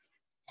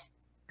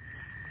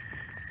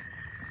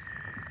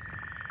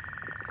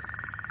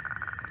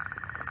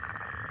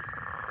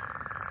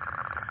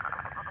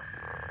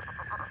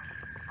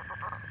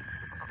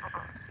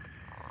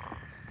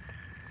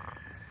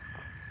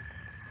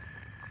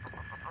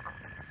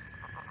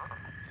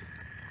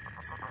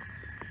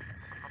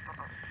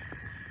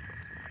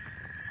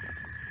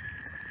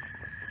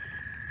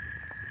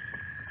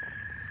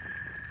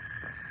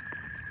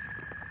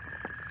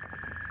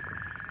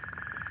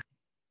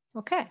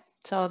 Okay,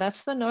 so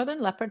that's the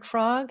northern leopard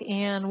frog,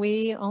 and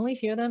we only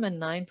hear them in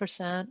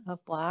 9%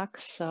 of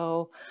blocks,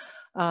 so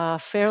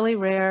fairly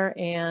rare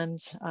and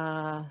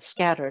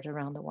scattered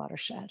around the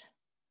watershed.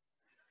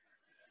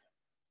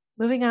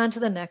 Moving on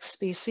to the next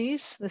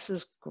species, this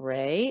is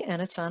gray,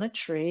 and it's on a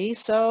tree,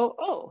 so,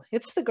 oh,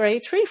 it's the gray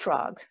tree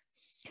frog,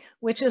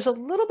 which is a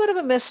little bit of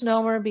a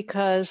misnomer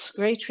because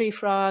gray tree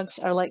frogs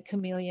are like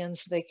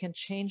chameleons. They can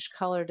change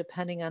color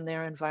depending on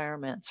their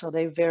environment. So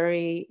they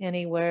vary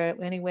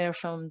anywhere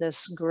from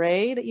this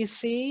gray that you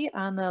see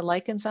on the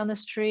lichens on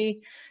this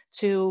tree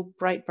to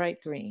bright, bright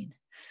green.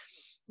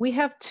 We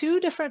have two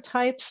different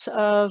types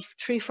of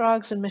tree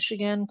frogs in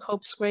Michigan,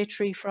 Cope's gray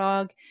tree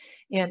frog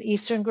and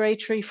eastern gray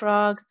tree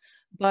frog,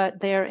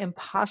 but they're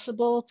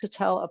impossible to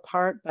tell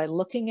apart by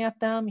looking at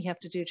them. You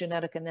have to do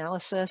genetic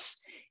analysis.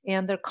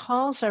 And their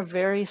calls are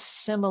very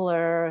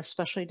similar,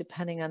 especially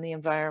depending on the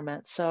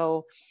environment.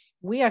 So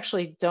we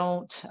actually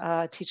don't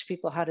teach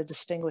people how to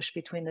distinguish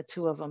between the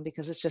two of them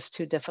because it's just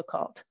too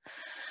difficult.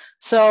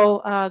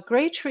 So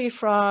gray tree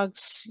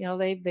frogs,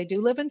 they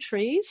do live in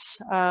trees.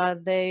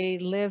 They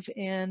live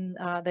in,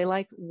 they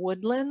like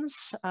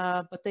woodlands,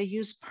 but they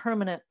use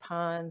permanent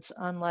ponds,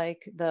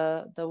 unlike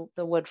the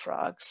wood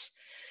frogs.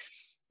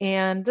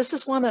 And this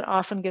is one that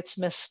often gets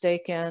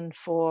mistaken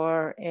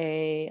for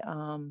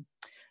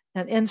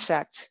an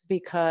insect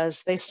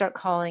because they start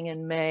calling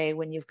in May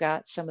when you've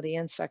got some of the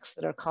insects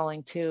that are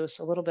calling too,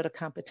 so a little bit of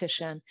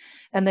competition.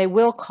 And they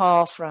will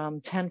call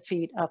from 10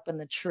 feet up in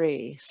the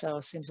tree, so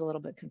it seems a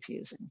little bit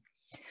confusing.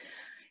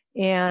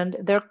 And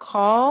their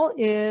call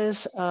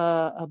is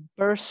a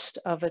burst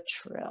of a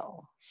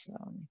trill. So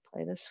let me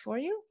play this for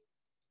you.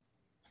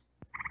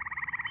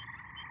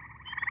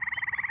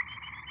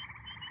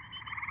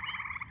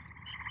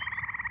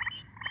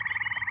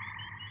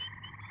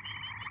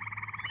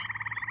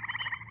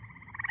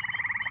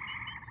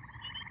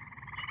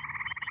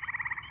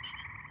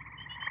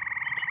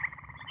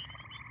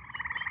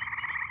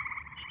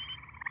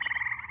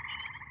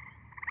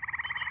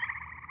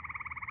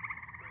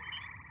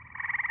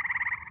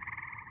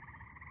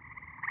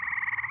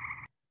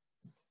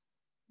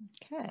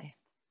 Okay,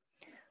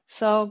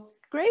 so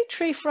gray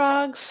tree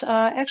frogs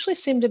actually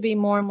seem to be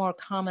more and more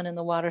common in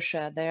the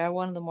watershed. They are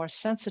one of the more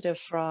sensitive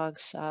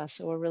frogs,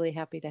 so we're really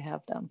happy to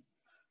have them.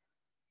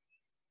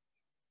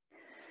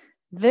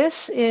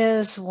 This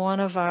is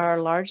one of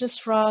our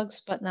largest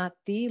frogs, but not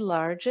the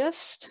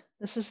largest.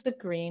 This is the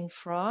green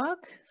frog.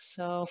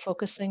 So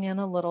focusing in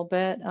a little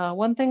bit.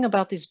 One thing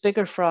about these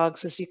bigger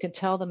frogs is you can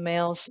tell the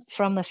males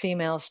from the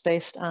females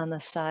based on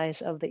the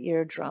size of the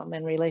eardrum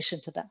in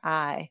relation to the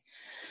eye.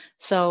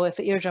 So if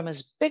the eardrum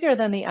is bigger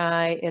than the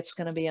eye, it's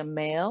going to be a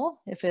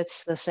male. If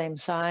it's the same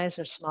size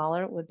or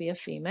smaller, it would be a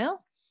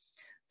female.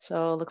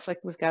 So it looks like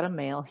we've got a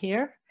male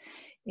here.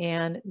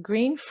 And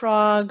green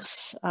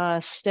frogs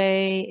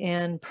stay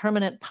in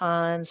permanent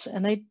ponds,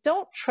 and they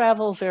don't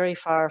travel very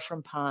far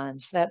from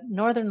ponds. That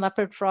northern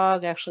leopard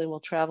frog actually will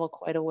travel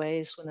quite a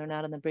ways when they're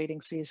not in the breeding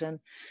season.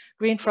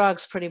 Green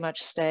frogs pretty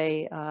much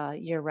stay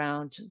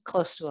year-round,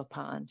 close to a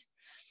pond.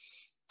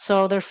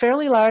 So they're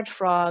fairly large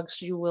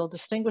frogs. You will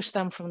distinguish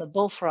them from the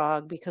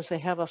bullfrog because they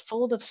have a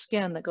fold of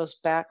skin that goes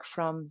back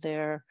from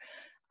their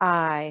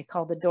eye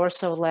called the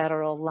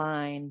dorsolateral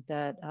line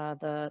that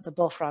the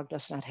bullfrog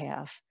does not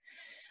have.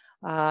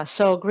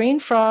 So green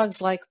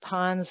frogs like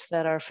ponds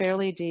that are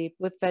fairly deep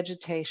with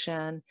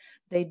vegetation.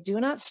 They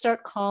do not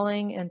start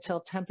calling until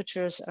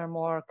temperatures are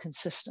more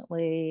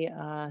consistently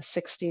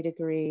 60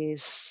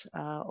 degrees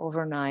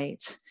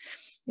overnight.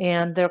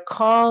 And their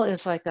call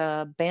is like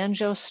a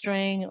banjo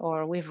string,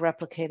 or we've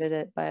replicated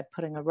it by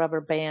putting a rubber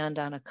band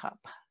on a cup.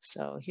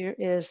 So here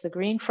is the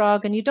green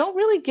frog, and you don't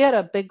really get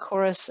a big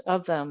chorus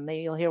of them.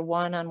 You'll hear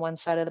one on one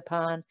side of the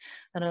pond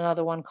and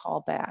another one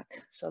call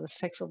back. So this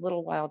takes a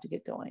little while to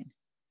get going.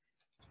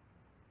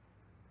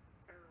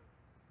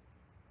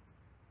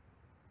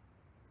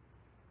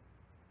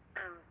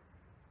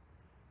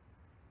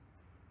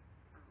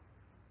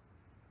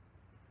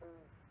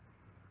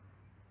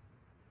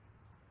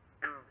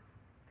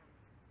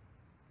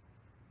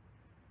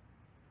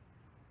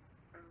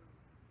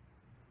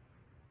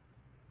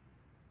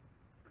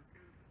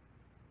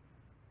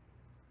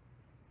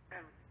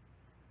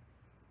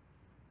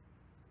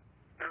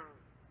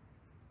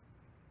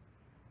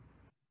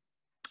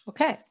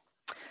 Okay,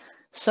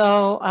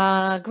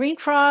 so green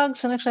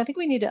frogs, and actually I think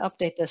we need to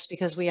update this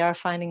because we are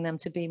finding them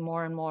to be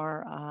more and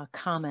more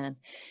common.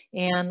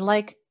 And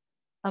like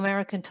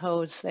American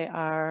toads, they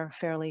are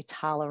fairly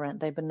tolerant.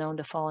 They've been known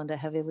to fall into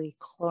heavily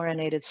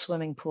chlorinated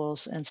swimming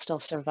pools and still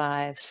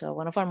survive. So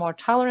one of our more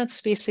tolerant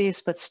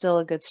species, but still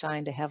a good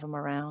sign to have them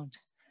around.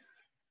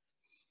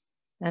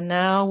 And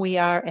now we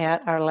are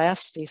at our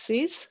last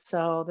species.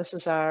 So this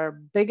is our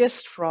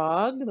biggest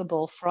frog, the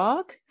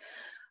bullfrog.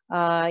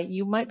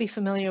 You might be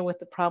familiar with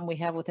the problem we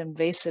have with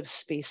invasive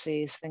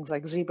species, things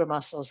like zebra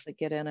mussels that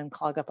get in and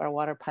clog up our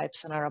water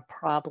pipes and are a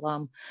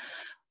problem.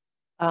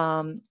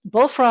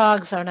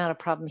 Bullfrogs are not a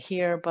problem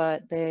here,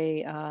 but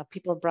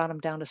people have brought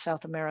them down to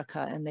South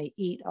America and they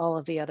eat all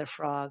of the other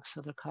frogs, so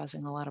they're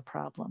causing a lot of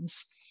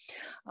problems.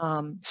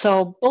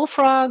 So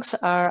bullfrogs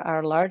are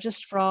our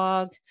largest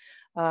frog.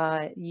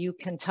 You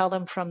can tell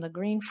them from the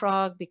green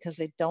frog because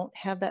they don't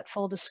have that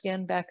fold of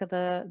skin back of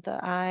the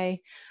eye.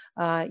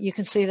 You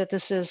can see that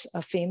this is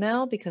a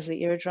female because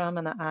the eardrum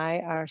and the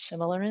eye are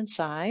similar in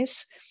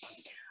size.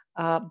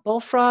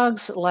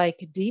 Bullfrogs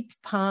like deep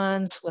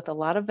ponds with a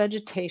lot of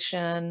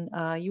vegetation.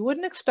 You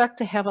wouldn't expect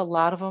to have a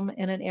lot of them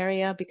in an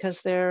area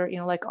because they're,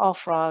 like all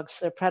frogs,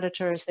 they're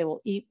predators. They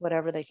will eat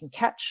whatever they can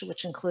catch,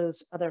 which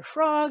includes other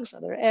frogs,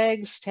 other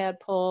eggs,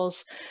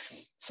 tadpoles.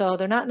 So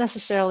they're not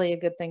necessarily a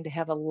good thing to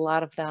have a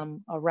lot of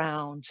them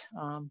around,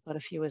 but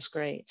a few is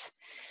great.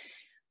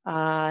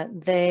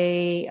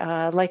 They,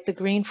 like the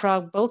green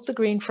frog, both the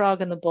green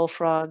frog and the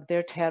bullfrog,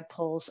 their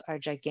tadpoles are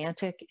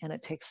gigantic and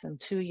it takes them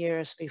 2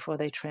 years before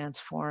they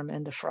transform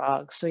into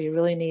frogs. So you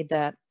really need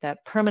that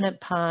permanent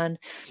pond,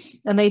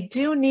 and they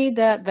do need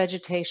that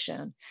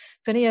vegetation.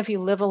 If any of you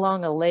live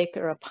along a lake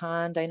or a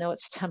pond, I know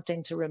it's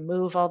tempting to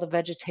remove all the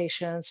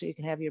vegetation so you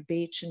can have your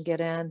beach and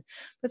get in,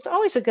 but it's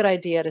always a good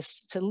idea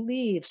to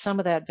leave some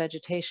of that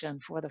vegetation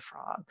for the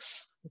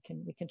frogs.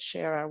 We can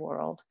share our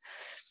world.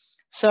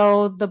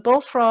 So the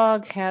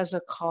bullfrog has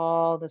a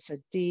call that's a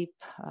deep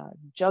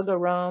jug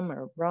of rum,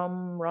 or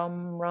rum,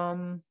 rum,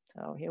 rum.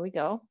 So here we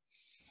go.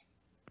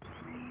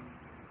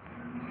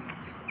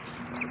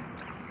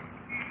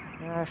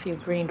 There are a few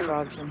green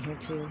frogs in here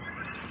too.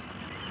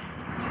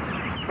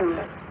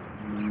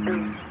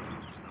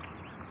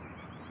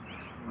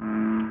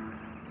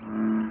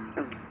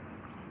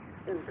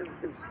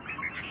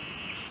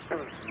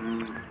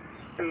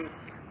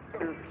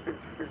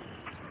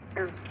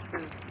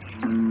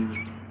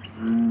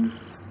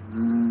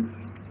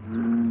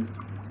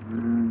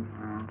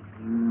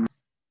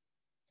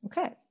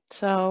 Okay,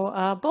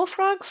 so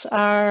bullfrogs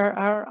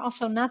are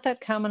also not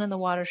that common in the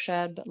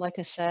watershed, but like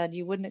I said,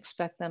 you wouldn't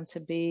expect them to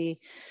be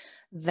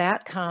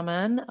that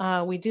common.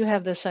 We do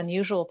have this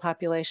unusual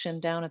population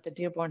down at the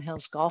Dearborn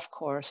Hills Golf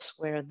Course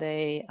where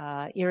they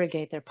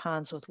irrigate their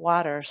ponds with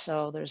water.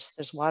 So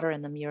there's water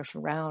in them year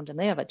round, and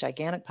they have a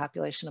gigantic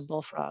population of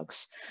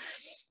bullfrogs.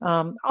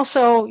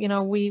 Also,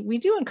 we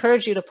do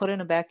encourage you to put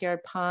in a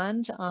backyard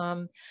pond,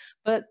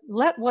 but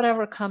let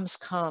whatever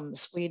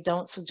comes. We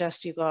don't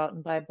suggest you go out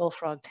and buy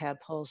bullfrog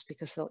tadpoles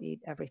because they'll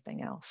eat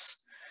everything else.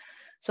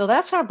 So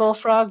that's our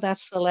bullfrog.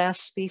 That's the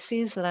last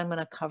species that I'm going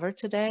to cover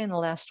today, and the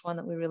last one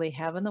that we really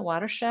have in the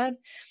watershed.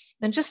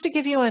 And just to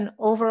give you an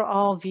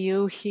overall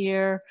view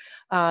here,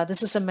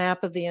 this is a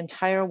map of the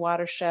entire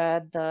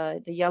watershed.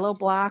 The yellow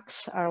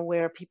blocks are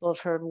where people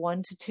have heard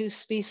 1 to 2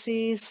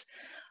 species.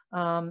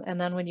 And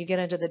then when you get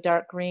into the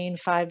dark green,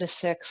 5 to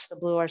 6, the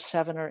blue are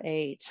 7 or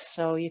 8.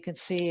 So you can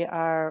see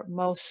our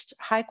most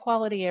high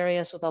quality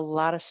areas with a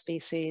lot of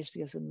species,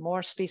 because the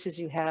more species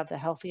you have, the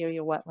healthier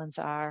your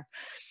wetlands are.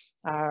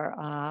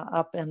 are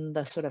up in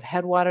the sort of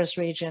headwaters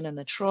region in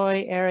the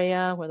Troy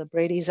area where the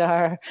Brady's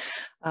are,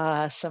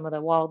 some of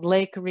the Walled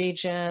Lake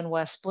region,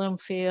 West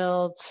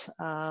Bloomfield,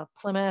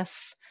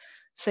 Plymouth,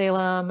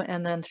 Salem,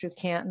 and then through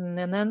Canton.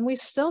 And then we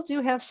still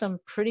do have some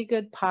pretty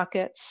good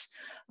pockets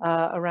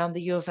around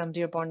the U of M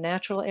Dearborn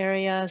natural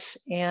areas.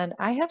 And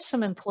I have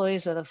some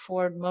employees of the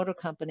Ford Motor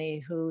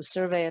Company who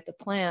survey at the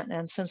plant.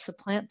 And since the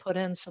plant put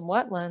in some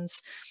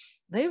wetlands,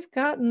 they've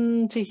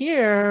gotten to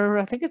here,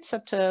 I think it's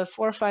up to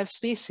 4 or 5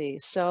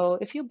 species. So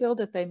if you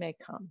build it, they may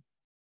come.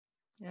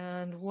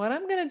 And what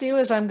I'm going to do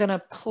is I'm going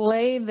to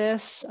play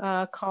this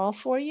call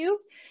for you.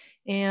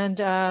 And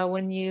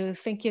when you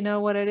think you know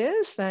what it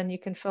is, then you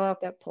can fill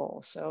out that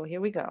poll. So here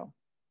we go.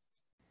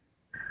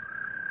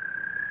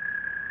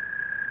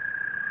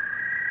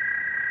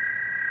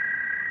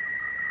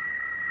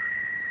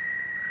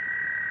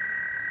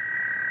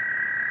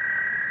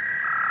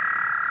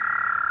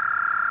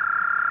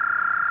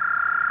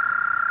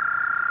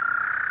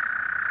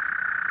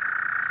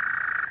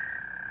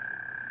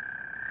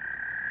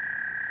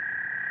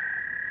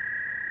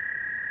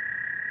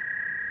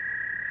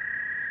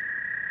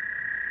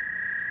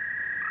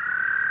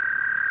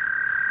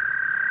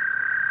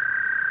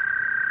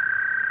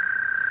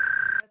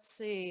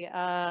 See,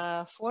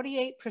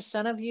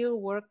 48% of you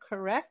were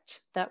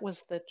correct. That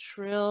was the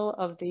trill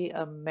of the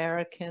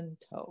American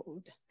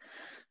toad.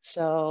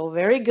 So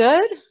very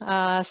good.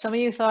 Some of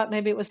you thought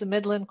maybe it was the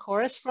Midland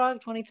chorus frog,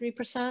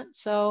 23%.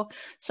 So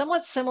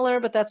somewhat similar,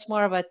 but that's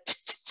more of a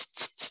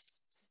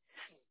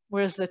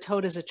whereas the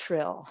toad is a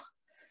trill.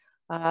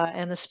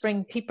 And the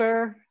spring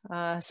peeper,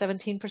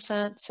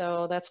 17%.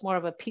 So that's more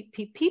of a peep,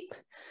 peep, peep.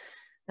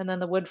 And then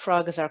the wood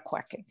frog is our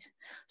quacking.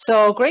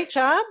 So great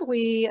job.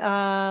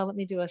 Let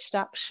me do a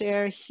stop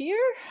share here.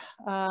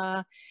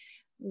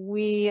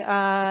 We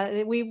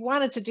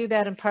wanted to do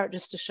that in part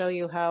just to show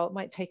you how it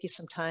might take you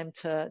some time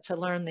to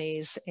learn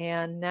these.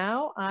 And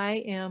now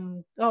I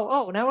am,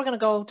 now we're going to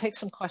go take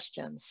some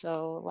questions.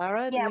 So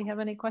Lara, do we have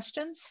any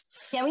questions?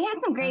 Yeah, we had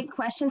some great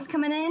questions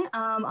coming in.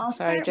 I'll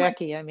Sorry, start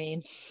Jackie, I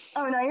mean.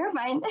 Oh, no, you're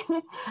fine.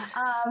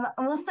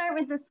 We'll start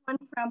with this one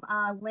from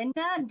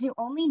Linda. Do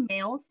only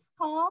males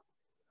call?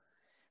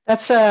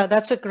 That's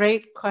a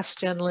great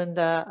question,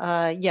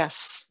 Linda.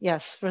 Yes.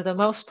 For the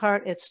most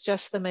part, it's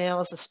just the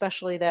males,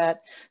 especially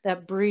that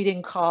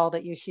breeding call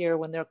that you hear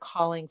when they're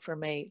calling for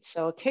mates.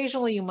 So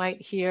occasionally you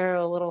might hear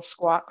a little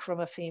squawk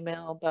from a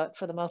female, but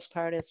for the most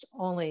part, it's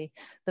only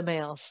the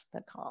males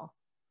that call.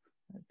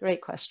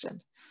 Great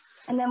question.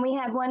 And then we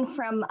had one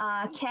from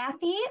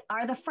Kathy.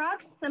 Are the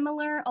frogs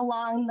similar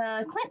along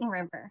the Clinton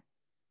River?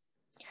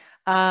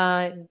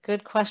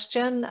 Good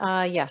question.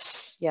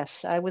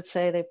 Yes, I would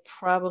say they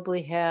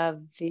probably have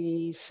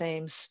the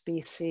same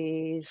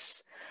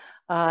species.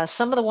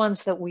 Some of the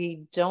ones that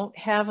we don't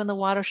have in the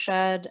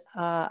watershed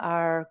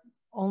are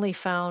only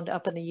found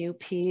up in the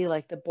UP,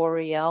 like the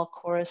boreal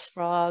chorus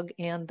frog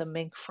and the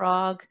mink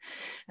frog.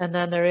 And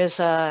then there is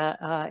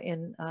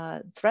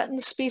a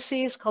threatened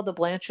species called the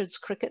Blanchard's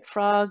cricket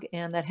frog,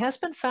 and that has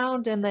been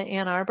found in the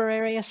Ann Arbor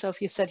area. So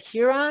if you said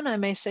Huron, I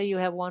may say you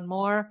have one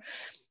more.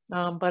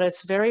 But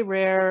it's very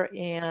rare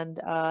and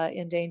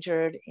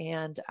endangered,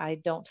 and I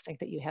don't think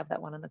that you have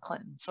that one in the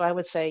Clinton. So I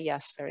would say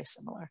yes, very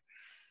similar.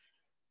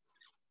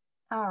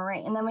 All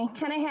right, and then we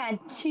kind of had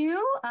two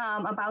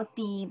about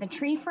the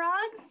tree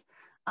frogs.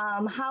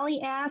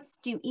 Holly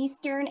asked, do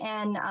eastern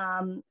and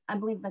I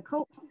believe the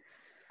copse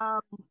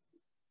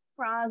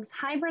frogs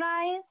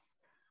hybridize?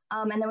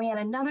 And then we had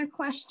another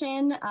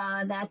question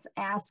that's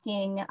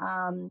asking,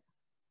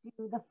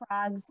 do the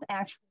frogs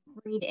actually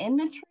breed in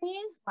the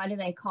trees? Why do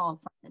they call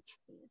from the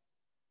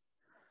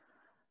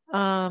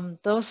trees?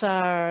 Those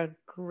are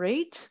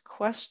great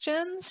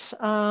questions.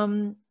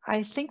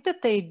 I think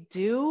that they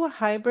do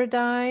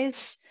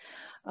hybridize,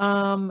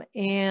 but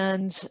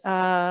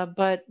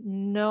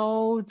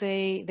no,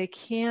 they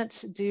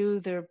can't do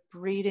their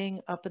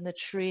breeding up in the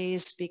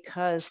trees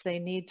because they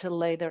need to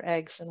lay their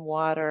eggs in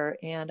water.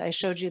 And I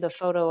showed you the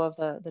photo of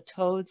the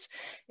toads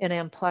in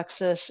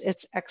Amplexus.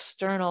 It's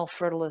external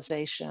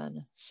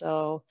fertilization.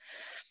 So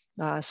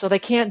they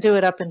can't do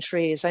it up in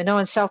trees. I know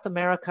in South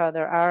America,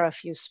 there are a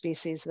few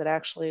species that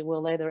actually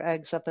will lay their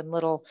eggs up in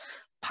little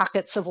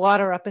pockets of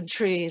water up in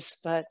trees,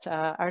 but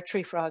our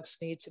tree frogs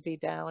need to be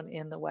down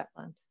in the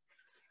wetland.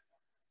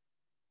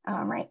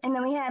 All right, and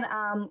then we had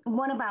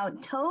one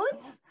about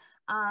toads.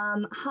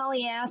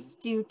 Holly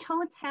asked, do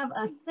toads have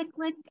a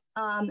cyclic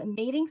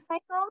mating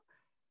cycle?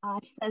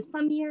 She says,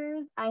 some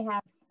years I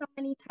have so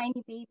many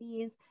tiny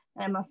babies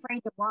that I'm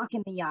afraid to walk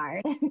in the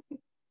yard.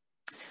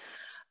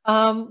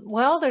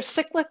 Well, they're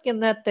cyclic in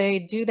that they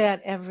do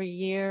that every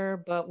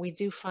year, but we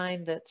do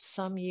find that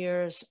some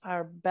years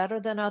are better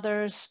than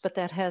others, but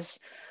that has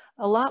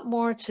a lot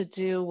more to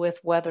do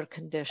with weather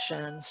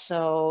conditions.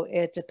 So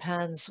it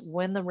depends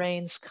when the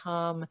rains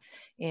come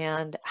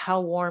and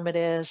how warm it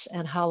is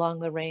and how long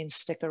the rains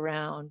stick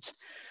around.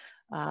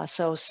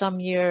 So some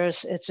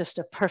years it's just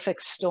a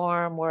perfect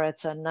storm where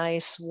it's a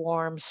nice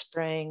warm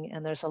spring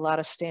and there's a lot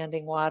of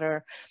standing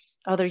water.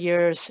 Other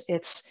years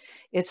it's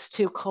it's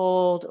too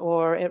cold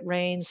or it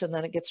rains and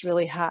then it gets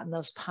really hot and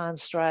those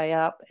ponds dry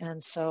up.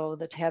 And so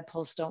the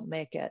tadpoles don't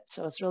make it.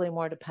 So it's really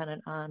more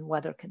dependent on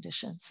weather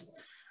conditions.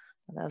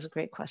 That was a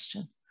great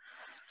question.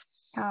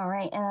 All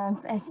right, and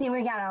I see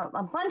we got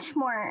a bunch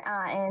more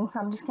in, so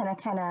I'm just gonna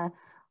kind of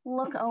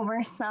look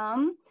over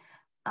some.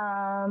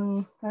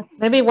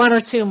 Maybe one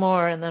or two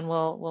more, and then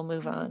we'll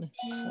move on.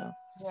 So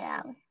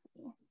yeah, let's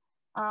see.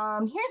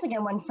 Here's a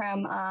good one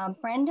from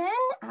Brendan.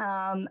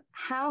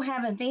 How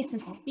have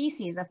invasive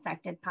species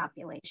affected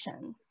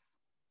populations?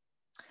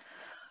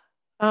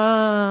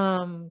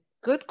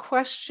 Good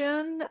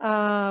question.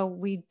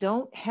 We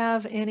don't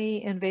have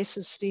any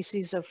invasive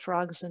species of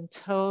frogs and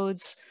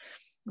toads,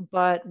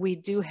 but we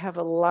do have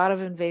a lot of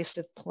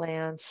invasive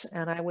plants.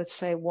 And I would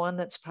say one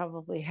that's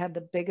probably had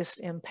the biggest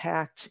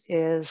impact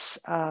is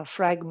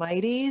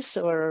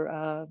Phragmites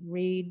or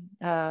reed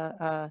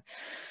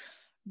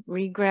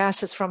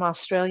reedgrass. It's from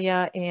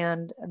Australia,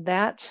 and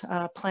that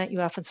plant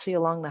you often see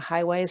along the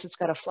highways. It's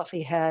got a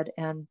fluffy head,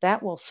 and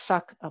that will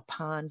suck a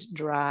pond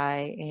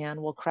dry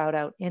and will crowd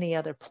out any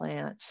other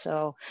plant.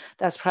 So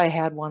that's probably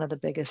had one of the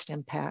biggest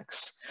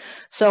impacts.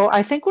 So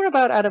I think we're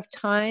about out of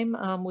time.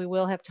 We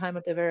will have time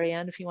at the very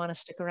end if you want to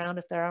stick around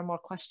if there are more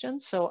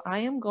questions. So I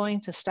am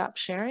going to stop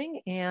sharing,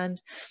 and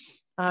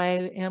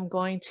I am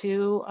going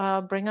to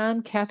bring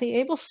on Kathy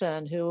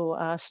Abelson, who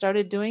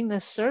started doing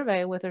this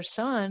survey with her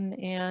son.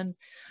 And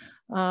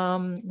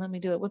let me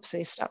do it,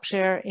 whoopsie, stop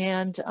share.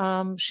 And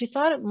she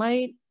thought it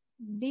might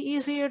be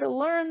easier to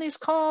learn these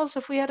calls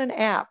if we had an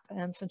app.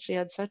 And since she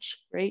had such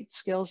great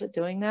skills at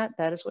doing that,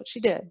 that is what she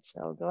did.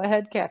 So go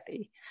ahead,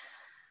 Kathy.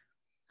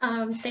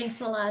 Thanks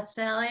a lot,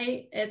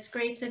 Sally. It's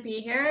great to be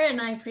here, and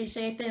I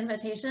appreciate the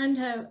invitation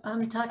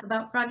to talk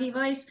about Froggy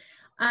Voice.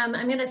 I'm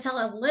going to tell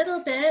a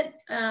little bit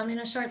in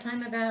a short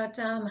time about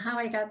how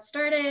I got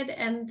started,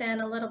 and then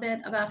a little bit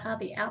about how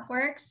the app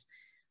works,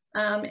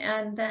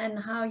 and then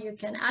how you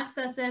can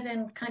access it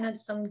and kind of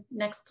some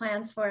next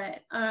plans for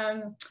it.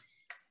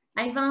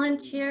 I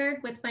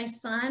volunteered with my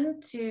son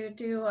to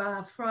do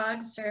a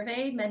frog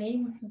survey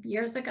many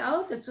years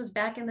ago. This was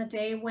back in the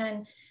day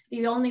when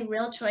the only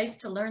real choice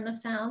to learn the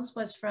sounds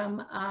was from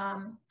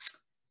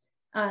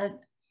a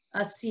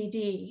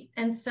CD.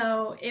 And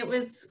so it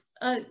was,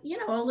 you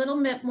know, a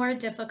little bit more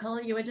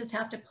difficult. You would just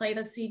have to play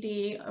the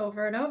CD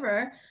over and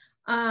over.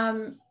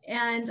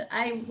 And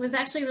I was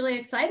actually really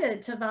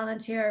excited to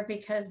volunteer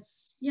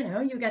because, you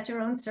know, you get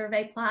your own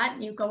survey plot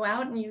and you go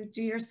out and you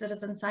do your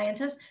citizen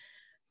scientist.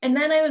 And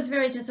then I was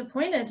very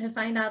disappointed to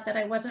find out that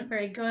I wasn't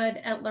very good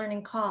at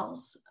learning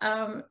calls.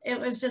 It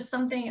was just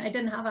something I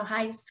didn't have a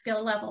high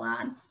skill level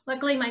on.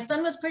 Luckily, my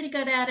son was pretty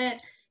good at it.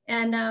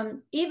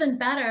 And even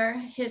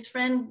better, his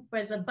friend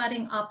was a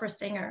budding opera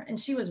singer and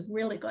she was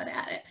really good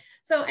at it.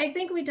 So I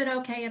think we did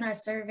okay in our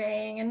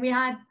surveying and we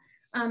had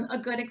a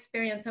good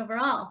experience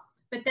overall.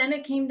 But then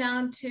it came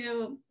down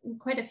to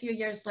quite a few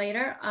years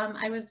later.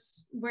 I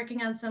was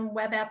working on some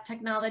web app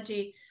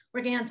technology,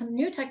 working on some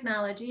new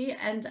technology,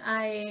 and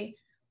I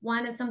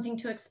wanted something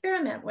to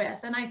experiment with.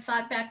 And I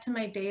thought back to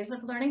my days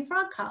of learning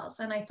frog calls,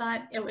 and I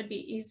thought it would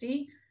be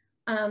easy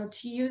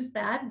to use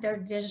that.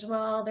 They're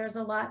visual, there's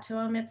a lot to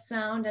them, it's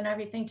sound and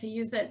everything to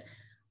use it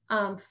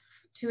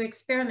to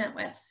experiment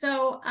with.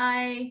 So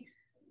I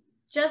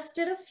just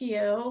did a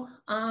few,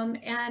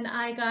 and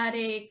I got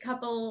a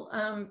couple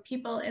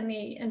people in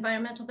the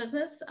environmental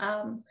business,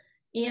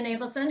 Ian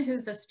Abelson,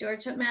 who's a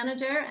stewardship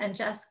manager, and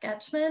Jess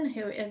Getchman,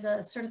 who is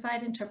a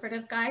certified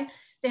interpretive guide.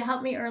 They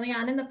helped me early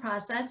on in the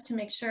process to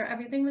make sure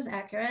everything was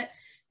accurate.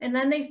 And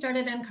then they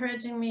started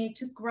encouraging me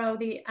to grow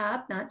the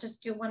app, not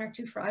just do one or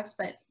two frogs,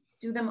 but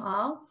do them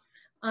all.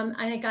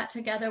 I got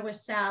together with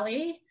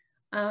Sally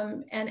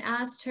and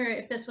asked her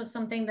if this was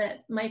something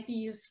that might be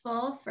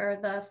useful for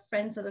the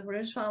Friends of the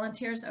Rouge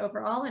volunteers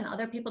overall and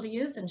other people to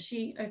use. And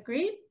she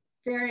agreed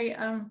very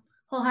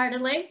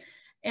wholeheartedly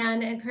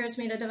and encouraged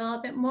me to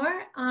develop it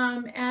more.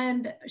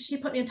 And she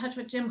put me in touch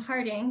with James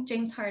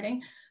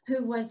Harding,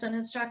 who was an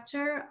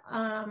instructor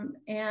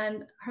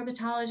and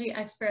herpetology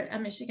expert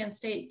at Michigan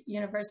State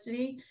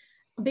University,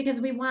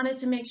 because we wanted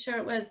to make sure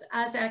it was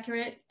as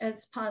accurate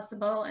as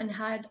possible and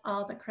had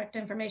all the correct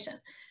information.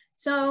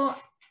 So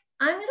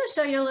I'm going to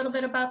show you a little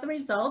bit about the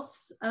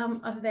results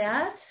of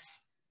that,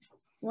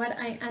 what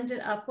I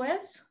ended up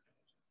with.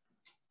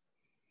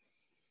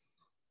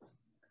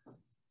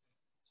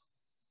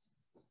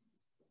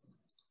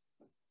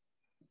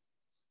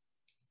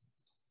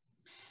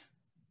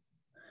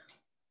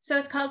 So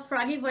it's called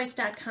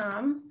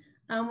froggyvoice.com.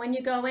 When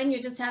you go in,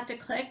 you just have to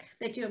click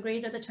that you agree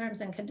to the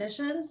terms and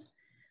conditions.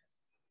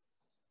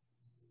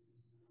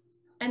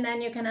 And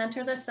then you can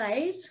enter the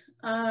site.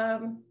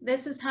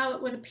 This is how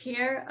it would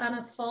appear on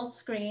a full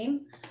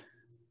screen.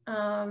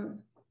 And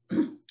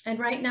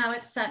right now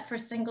it's set for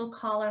single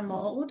caller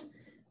mode.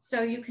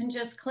 So you can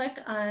just click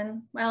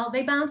on, well,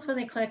 they bounce when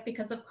they click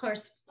because of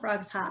course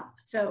frogs hop.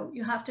 So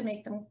you have to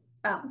make them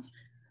bounce.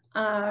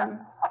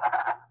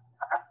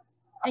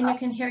 And you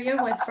can hear your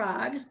wood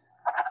frog.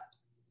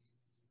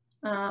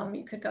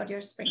 You could go to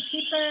your spring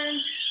peeper.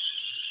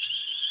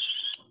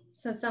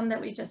 So some that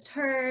we just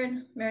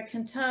heard,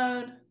 American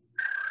toad.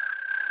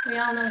 We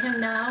all know him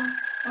now,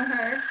 or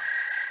her.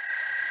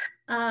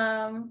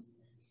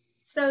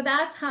 So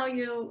that's how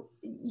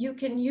you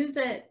can use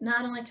it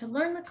not only to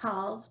learn the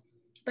calls,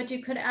 but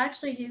you could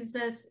actually use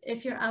this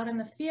if you're out in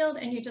the field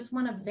and you just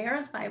want to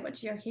verify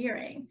what you're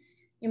hearing.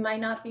 You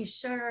might not be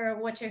sure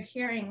what you're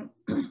hearing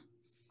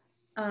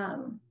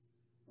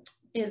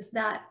is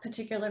that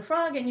particular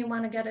frog, and you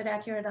want to get it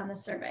accurate on the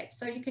survey.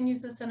 So you can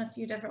use this in a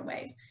few different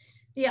ways.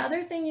 The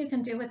other thing you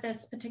can do with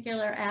this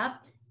particular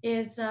app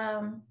is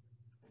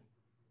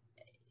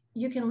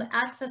you can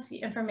access the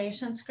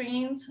information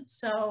screens.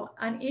 So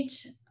on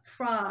each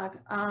frog,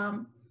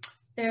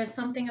 there's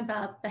something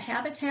about the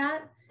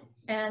habitat,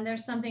 and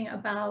there's something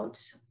about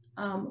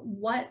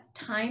what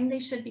time they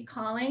should be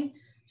calling.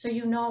 So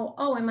you know,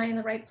 oh, am I in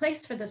the right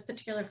place for this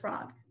particular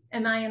frog?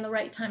 Am I in the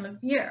right time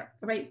of year,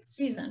 the right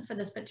season for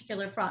this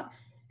particular frog?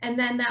 And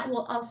then that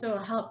will also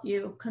help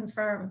you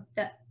confirm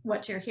that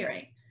what you're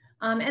hearing.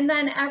 And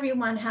then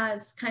everyone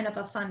has kind of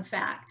a fun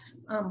fact,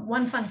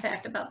 one fun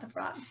fact about the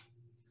frog.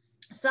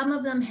 Some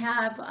of them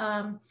have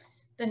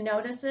the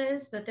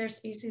notices that they're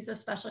species of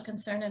special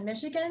concern in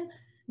Michigan.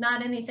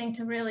 Not anything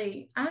to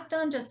really act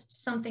on,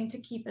 just something to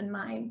keep in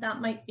mind.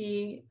 That might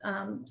be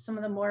some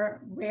of the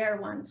more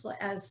rare ones,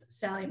 as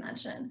Sally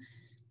mentioned,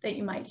 that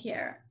you might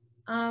hear.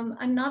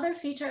 Another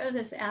feature of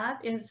this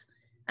app is,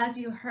 as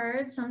you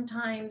heard,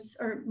 sometimes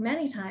or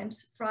many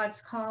times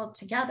frogs call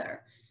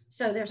together.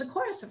 So there's a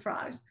chorus of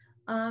frogs.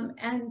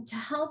 And to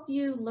help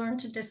you learn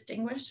to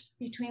distinguish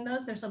between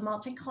those, there's a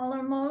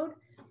multicolor mode.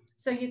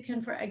 So you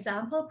can, for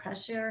example,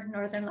 press your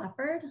northern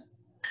leopard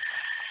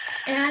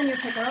and your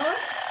pickerel.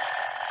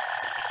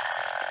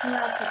 Who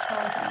else would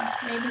call them?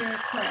 Maybe your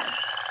chorus.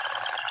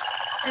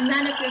 And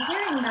then if you're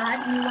hearing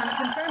that and you want to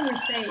confirm,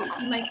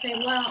 you might say,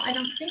 well, I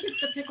don't think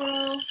it's the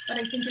pickerel, but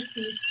I think it's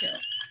these two.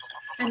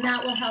 And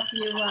that will help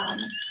you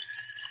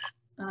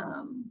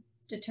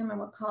determine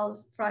what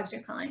frogs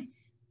you're calling.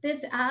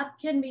 This app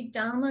can be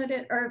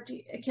downloaded, or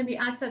it can be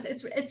accessed.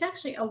 It's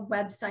actually a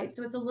website,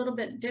 so it's a little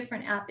bit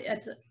different app.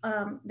 It's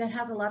that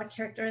has a lot of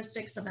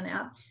characteristics of an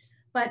app,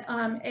 but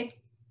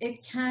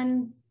it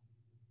can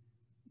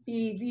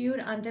be viewed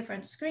on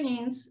different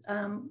screens,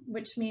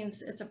 which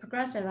means it's a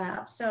progressive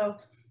app. So,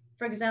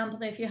 for example,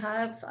 if you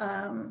have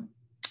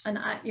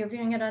you're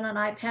viewing it on an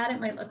iPad, it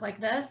might look like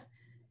this.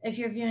 If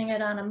you're viewing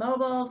it on a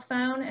mobile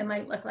phone, it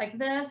might look like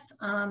this.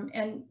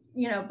 And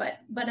you know,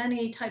 but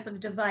any type of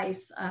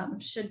device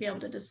should be able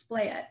to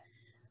display it.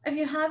 If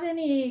you have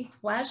any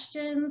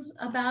questions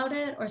about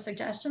it or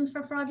suggestions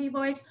for Froggy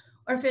Voice,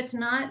 or if it's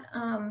not,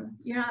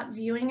 you're not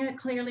viewing it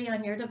clearly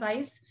on your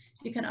device,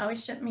 you can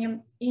always ship me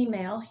an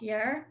email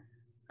here.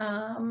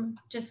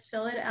 Just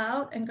fill it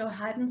out and go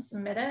ahead and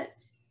submit it,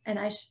 and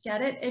I should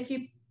get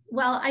it.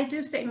 Well, I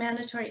do say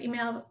mandatory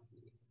email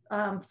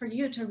for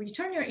you to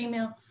return your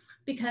email,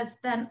 because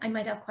then I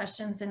might have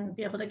questions and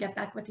be able to get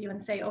back with you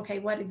and say, okay,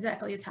 what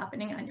exactly is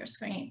happening on your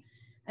screen?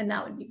 And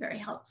that would be very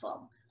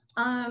helpful.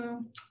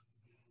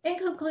 In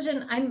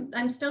conclusion,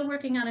 I'm still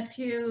working on a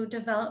few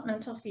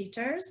developmental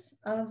features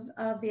of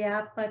the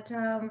app, but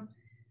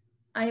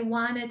I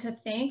wanted to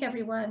thank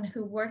everyone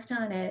who worked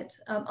on it.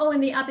 Oh,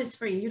 and the app is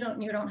free. You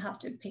don't have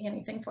to pay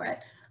anything for it.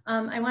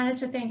 I wanted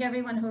to thank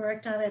everyone who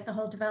worked on it, the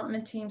whole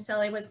development team.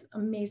 Sally was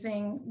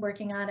amazing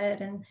working on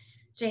it, and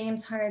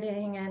James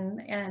Harding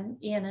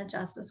and Ian and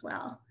Jess as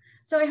well.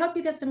 So I hope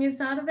you get some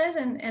use out of it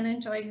and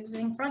enjoy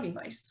using Froggy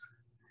Voice.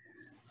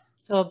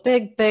 So a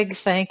big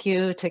thank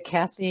you to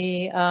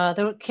Kathy.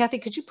 Kathy,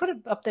 could you put it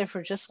up there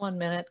for just 1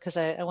 minute? Because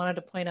I wanted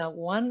to point out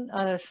one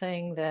other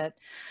thing that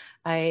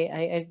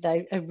I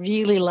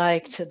really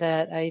liked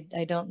that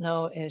I don't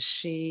know as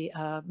she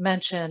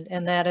mentioned,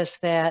 and that is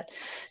that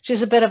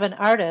she's a bit of an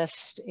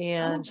artist,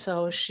 and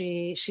so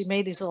she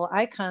made these little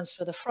icons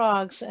for the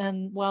frogs,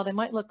 and while they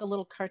might look a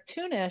little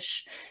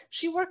cartoonish,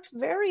 she worked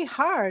very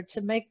hard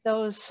to make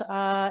those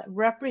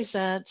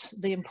represent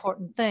the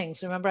important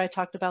things. Remember, I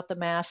talked about the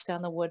mask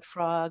on the wood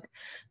frog,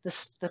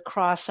 the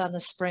cross on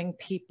the spring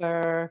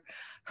peeper,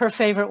 her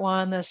favorite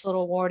one, this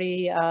little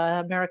warty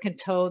American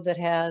toad that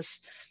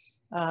has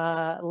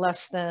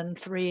less than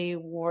 3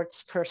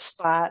 warts per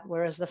spot,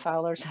 whereas the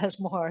Fowler's has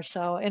more.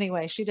 So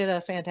anyway, she did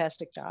a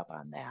fantastic job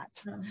on that.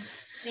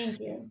 Thank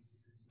you.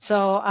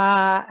 So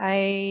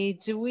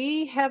do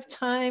we have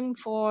time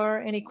for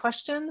any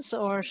questions,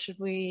 or should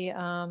we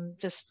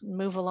just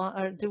move along?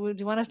 Or do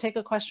you want to take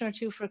a question or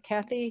two for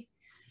Kathy?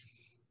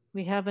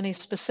 We have any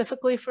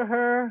specifically for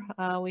her?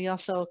 We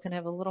also can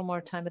have a little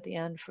more time at the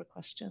end for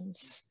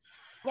questions.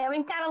 Yeah,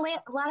 we've got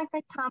a lot of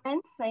good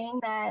comments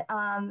saying that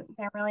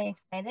they're really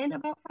excited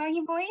about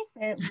Froggy Voice.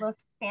 It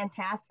looks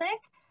fantastic.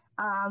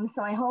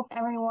 So I hope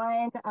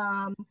everyone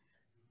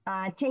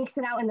takes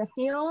it out in the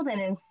field and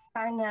is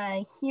starting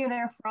to hear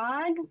their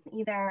frogs,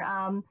 either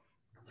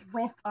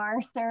with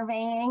our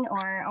surveying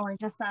or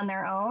just on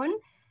their own.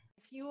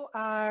 If you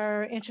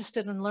are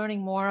interested in learning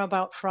more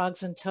about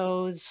frogs and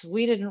toads,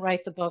 we didn't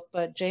write the book,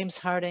 but James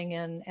Harding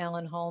and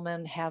Alan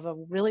Holman have a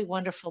really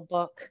wonderful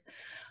book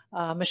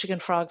Michigan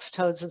frogs,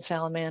 toads, and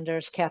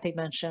salamanders. Kathy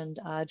mentioned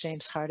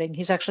James Harding.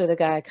 He's actually the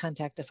guy I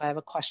contact if I have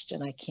a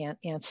question I can't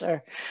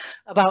answer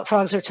about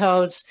frogs or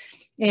toads.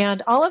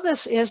 And all of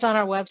this is on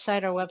our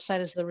website. Our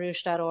website is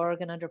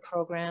therouge.org, and under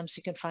programs,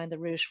 you can find the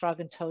Rouge Frog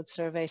and Toad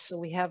Survey. So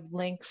we have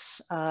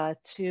links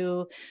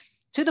to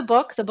the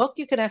book. The book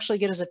you can actually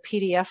get as a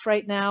PDF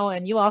right now,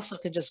 and you also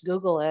can just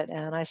Google it.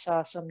 And I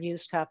saw some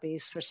used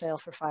copies for sale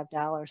for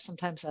 $5.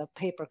 Sometimes a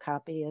paper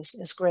copy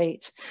is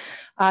great.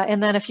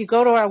 And then if you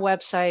go to our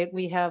website,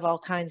 we have all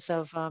kinds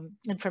of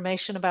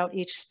information about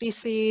each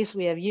species.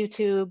 We have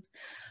YouTube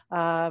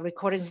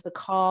recordings of the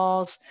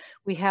calls.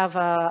 We have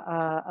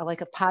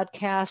like a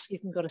podcast. You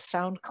can go to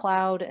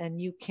SoundCloud and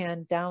you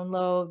can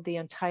download the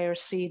entire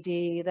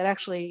CD that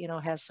actually, you know,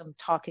 has some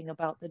talking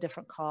about the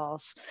different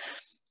calls.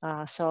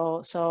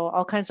 So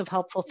all kinds of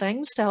helpful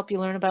things to help you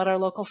learn about our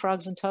local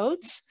frogs and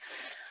toads.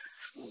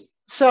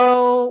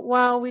 So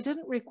while we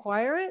didn't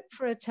require it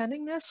for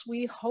attending this,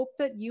 we hope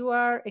that you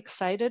are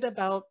excited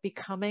about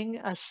becoming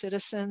a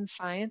citizen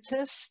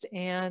scientist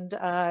and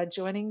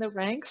joining the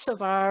ranks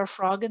of our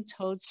frog and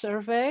toad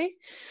survey.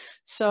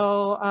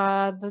 So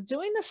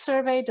doing the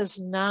survey does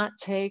not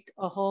take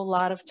a whole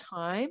lot of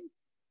time.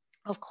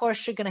 Of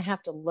course, you're going to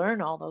have to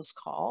learn all those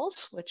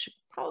calls, which you're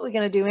probably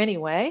going to do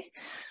anyway.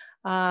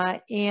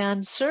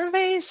 And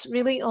surveys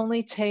really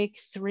only take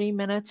 3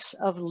 minutes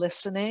of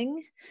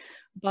listening,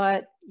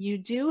 but you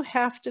do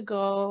have to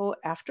go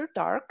after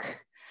dark.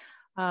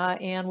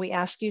 And we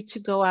ask you to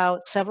go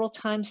out several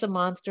times a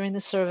month during the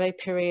survey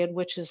period,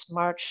 which is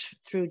March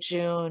through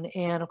June.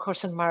 And of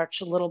course, in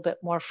March, a little bit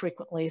more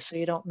frequently, so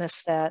you don't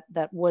miss that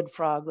wood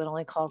frog that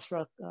only calls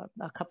for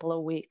a couple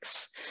of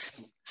weeks.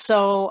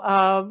 So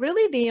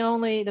really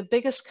the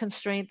biggest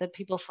constraint that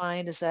people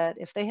find is that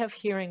if they have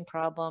hearing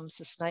problems,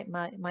 this night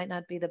might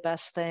not be the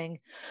best thing.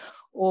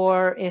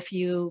 Or if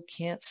you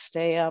can't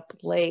stay up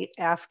late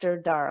after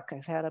dark.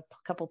 I've had a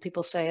couple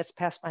people say it's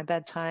past my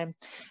bedtime.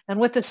 And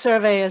with the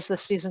survey, as the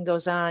season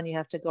goes on, you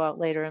have to go out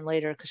later and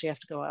later because you have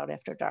to go out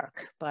after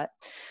dark. But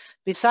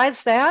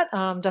besides that,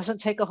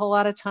 doesn't take a whole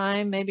lot of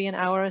time, maybe an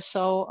hour or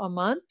so a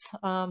month.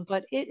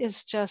 But it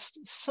is just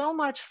so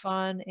much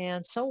fun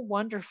and so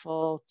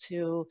wonderful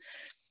to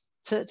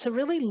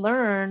really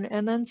learn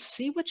and then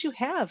see what you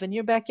have in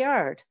your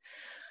backyard.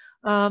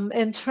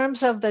 In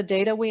terms of the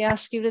data we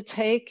ask you to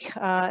take,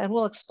 and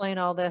we'll explain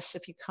all this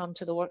if you come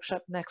to the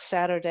workshop next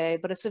Saturday,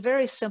 but it's a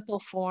very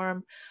simple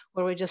form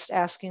where we're just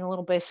asking a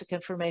little basic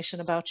information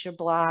about your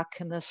block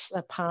and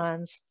the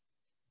ponds,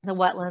 the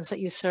wetlands that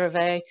you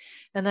survey.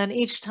 And then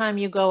each time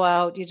you go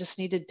out, you just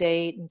need to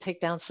date and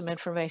take down some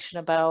information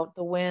about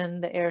the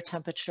wind, the air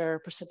temperature,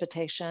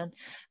 precipitation,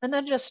 and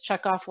then just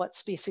check off what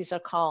species are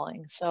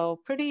calling. So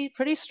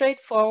pretty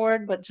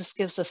straightforward, but just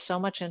gives us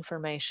so much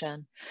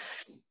information.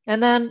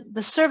 And then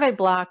the survey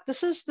block,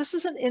 this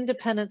is an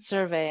independent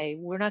survey.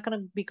 We're not going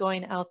to be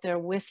going out there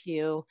with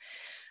you.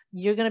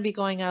 You're going to be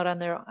going out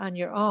on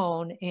your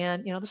own.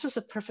 And, you know, this is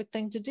a perfect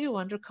thing to do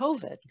under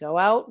COVID. Go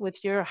out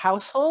with your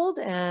household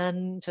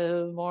and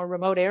to more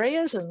remote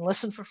areas and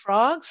listen for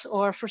frogs.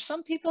 Or for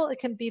some people, it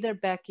can be their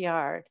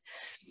backyard.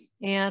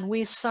 And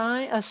we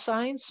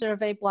assign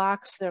survey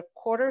blocks. They're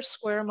quarter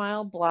square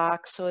mile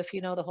blocks. So if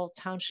you know the whole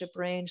township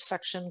range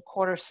section,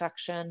 quarter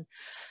section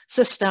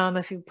system,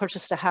 if you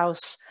purchased a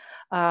house,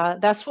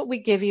 that's what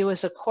we give you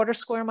as a quarter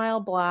square mile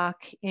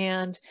block.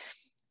 And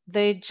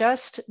they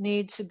just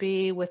need to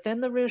be within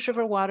the Rouge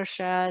River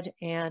watershed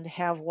and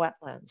have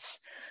wetlands.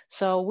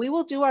 So we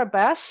will do our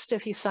best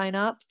if you sign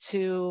up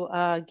to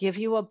give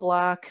you a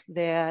block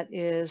that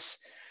is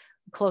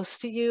close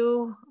to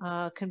you,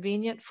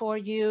 convenient for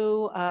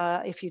you.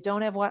 If you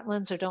don't have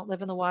wetlands or don't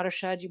live in the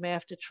watershed, you may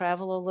have to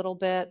travel a little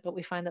bit, but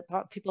we find that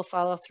people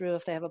follow through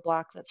if they have a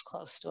block that's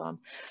close to them.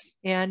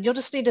 And you'll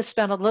just need to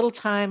spend a little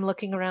time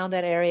looking around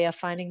that area,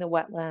 finding the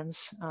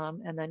wetlands,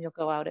 and then you'll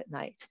go out at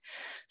night.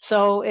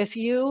 So if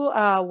you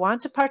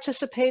want to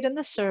participate in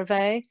the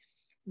survey,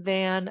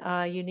 then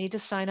you need to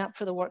sign up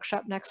for the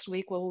workshop next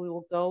week where we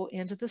will go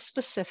into the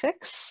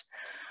specifics.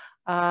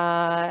 We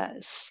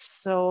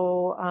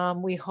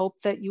hope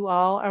that you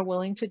all are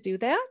willing to do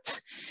that.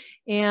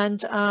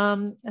 And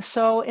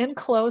so in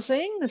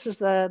closing, this is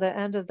the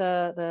end of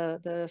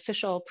the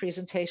official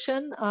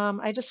presentation.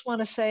 I just want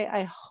to say,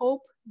 I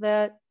hope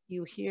that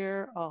you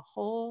hear a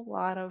whole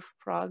lot of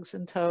frogs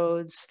and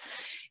toads.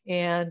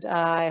 And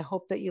I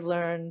hope that you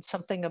learn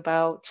something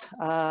about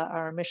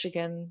our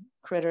Michigan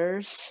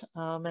critters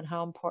and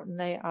how important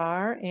they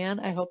are.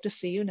 And I hope to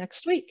see you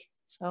next week.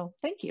 So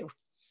thank you.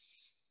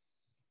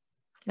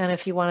 And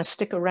if you want to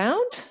stick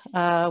around,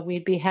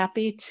 we'd be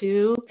happy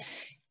to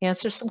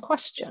answer some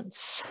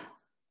questions.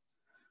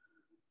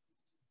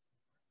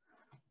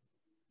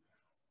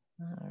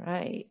 All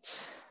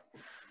right.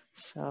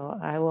 So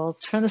I will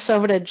turn this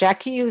over to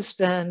Jackie, who's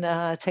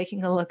been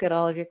taking a look at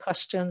all of your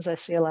questions. I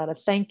see a lot of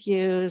thank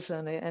yous.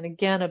 And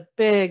again, a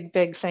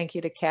big thank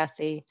you to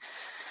Kathy.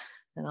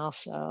 And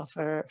also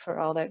for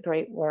all that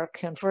great work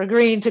and for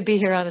agreeing to be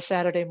here on a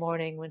Saturday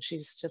morning when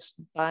she's just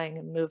buying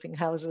and moving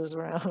houses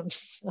around.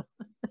 So.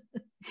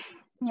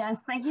 Yes,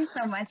 thank you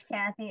so much,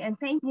 Kathy. And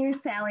thank you,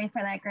 Sally,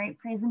 for that great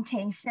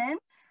presentation.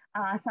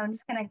 So I'm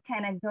just going to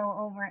kind of go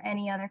over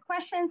any other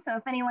questions. So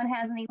if anyone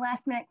has any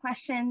last minute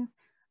questions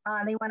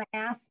they want to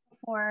ask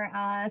before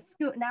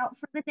scooting out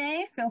for the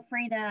day, feel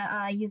free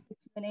to use the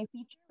Q&A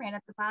feature right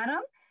at the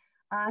bottom.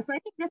 So I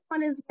think this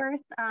one is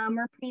worth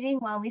repeating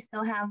while we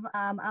still have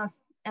a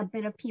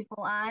bit of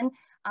people on.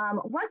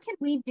 What can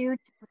we do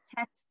to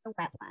protect the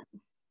wetlands?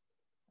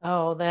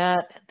 Oh,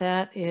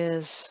 that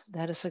is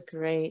a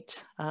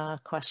great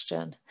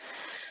question.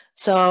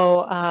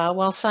 So,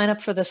 well, sign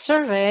up for the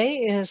survey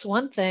is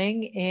one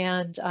thing,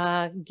 and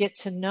get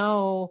to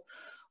know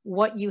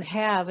what you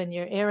have in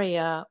your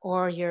area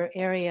or your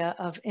area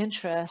of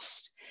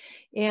interest.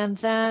 And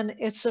then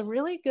it's a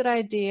really good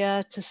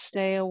idea to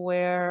stay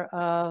aware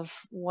of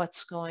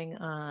what's going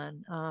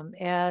on.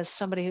 As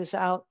somebody who's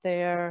out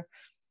there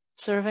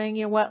surveying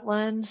your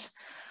wetlands,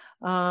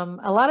 a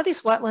lot of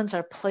these wetlands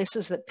are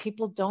places that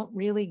people don't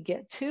really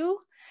get to.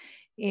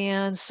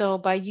 And so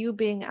by you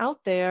being out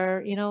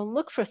there,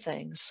 look for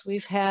things.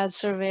 We've had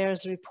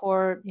surveyors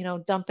report,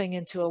 dumping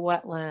into a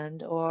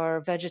wetland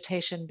or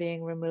vegetation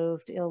being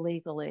removed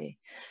illegally.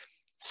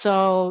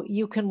 So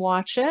you can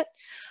watch it.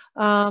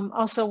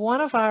 Also,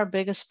 one of our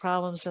biggest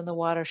problems in the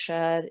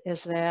watershed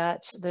is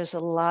that there's a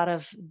lot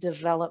of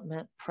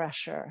development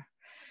pressure.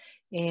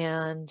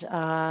 And,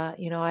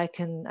 I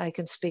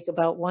can speak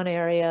about one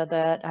area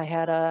that I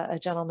had a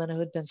gentleman who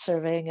had been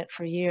surveying it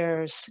for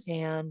years,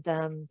 and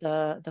then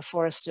the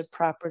forested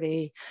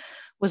property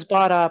was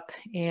bought up,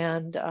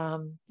 and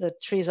the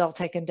trees all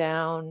taken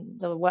down,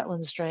 the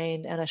wetlands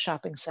drained, and a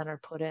shopping center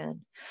put in.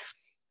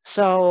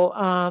 So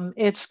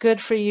it's good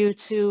for you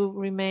to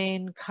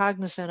remain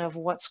cognizant of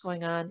what's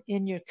going on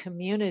in your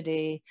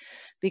community,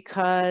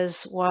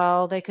 because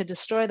while they could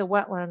destroy the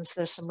wetlands,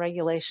 there's some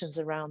regulations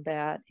around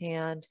that.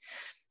 And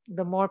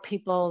the more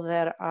people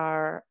that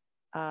are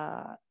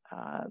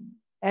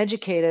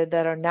educated,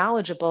 that are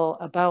knowledgeable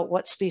about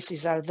what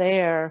species are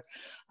there,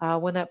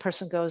 when that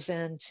person goes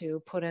in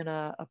to put in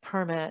a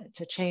permit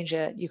to change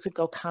it, you could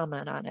go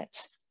comment on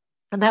it.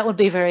 And that would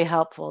be very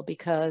helpful,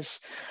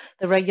 because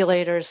the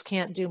regulators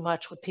can't do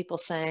much with people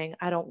saying,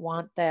 I don't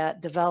want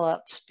that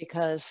developed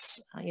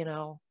because,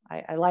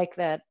 I like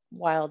that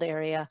wild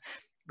area.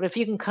 But if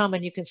you can come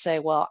and you can say,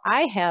 well,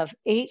 I have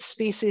 8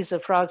 species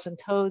of frogs and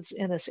toads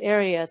in this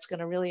area, it's going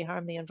to really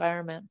harm the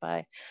environment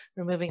by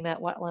removing that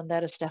wetland,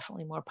 that is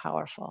definitely more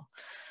powerful.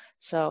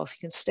 So if you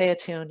can stay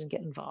attuned and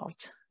get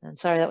involved. And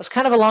sorry, that was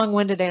kind of a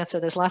long-winded answer.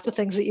 There's lots of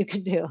things that you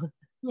can do.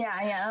 Yeah,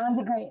 that was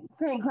a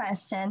great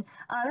question.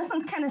 This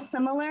one's kind of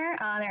similar.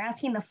 They're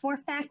asking the 4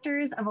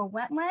 factors of a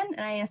wetland,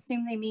 and I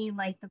assume they mean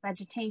like the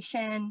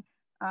vegetation,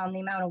 the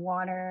amount of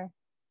water.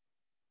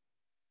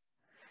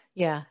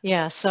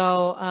 Yeah.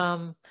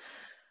 So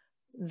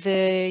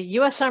the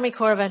U.S. Army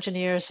Corps of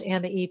Engineers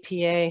and the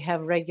EPA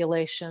have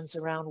regulations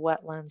around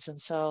wetlands, and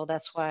so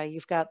that's why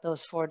you've got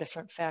those 4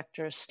 different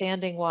factors: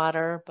 standing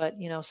water, but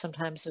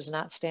sometimes there's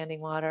not standing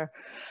water,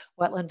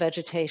 wetland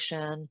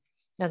vegetation,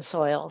 and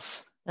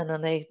soils. And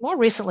then they more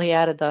recently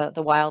added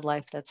the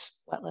wildlife that's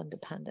wetland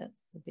dependent,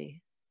 would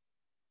be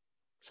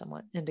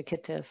somewhat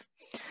indicative.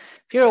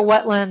 If you're a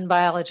wetland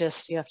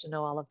biologist, you have to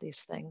know all of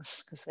these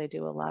things, because they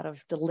do a lot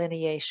of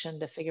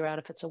delineation to figure out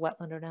if it's a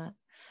wetland or not.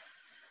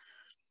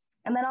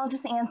 And then I'll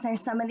just answer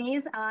some of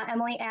these.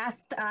 Emily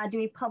asked, do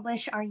we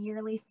publish our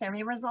yearly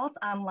survey results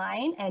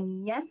online?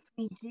 And yes,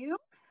 we do.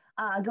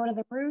 Go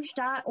to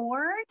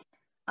therouge.org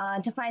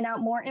to find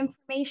out more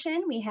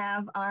information. We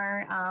have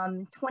our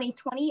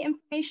 2020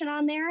 information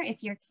on there.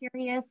 If you're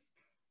curious,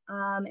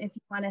 if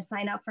you want to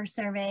sign up for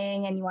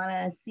surveying and you want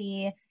to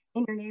see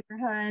in your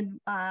neighborhood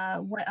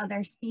what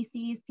other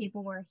species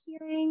people were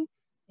hearing,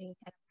 so you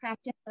can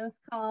practice those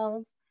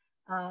calls.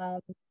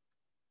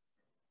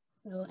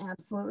 So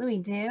absolutely we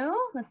do.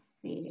 Let's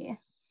see.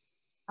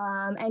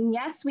 And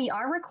yes, we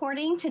are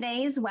recording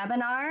today's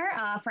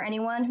webinar for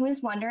anyone who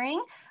is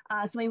wondering.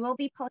 So we will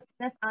be posting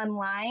this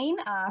online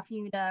for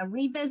you to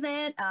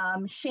revisit,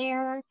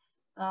 share,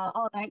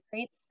 all that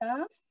great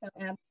stuff. So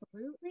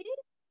absolutely.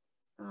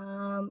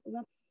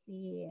 Let's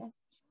see.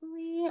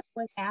 Julie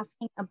was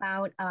asking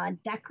about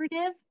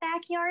decorative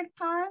backyard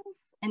ponds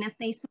and if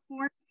they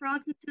support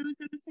frogs and toads,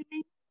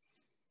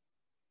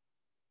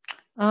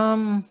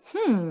 I'm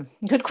assuming.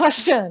 Good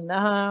question.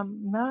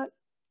 Not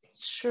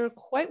sure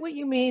quite what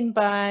you mean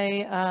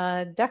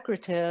by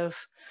decorative,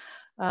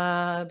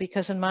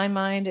 because in my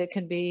mind it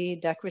can be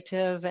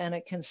decorative and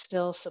it can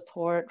still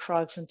support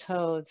frogs and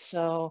toads.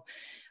 So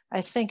I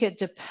think it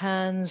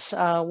depends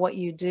what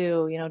you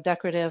do.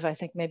 Decorative, I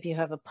think maybe you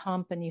have a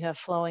pump and you have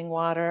flowing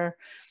water,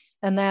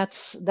 and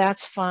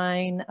that's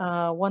fine.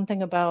 One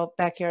thing about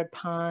backyard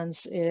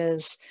ponds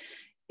is,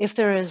 if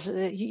there is,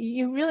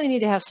 you really need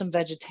to have some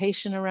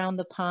vegetation around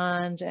the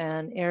pond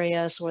and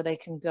areas where they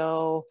can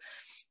go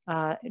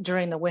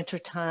during the winter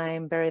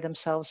time, bury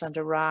themselves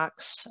under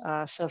rocks.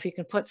 So if you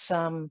can put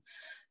some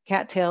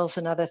cattails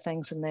and other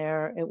things in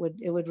there, it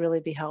would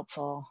really be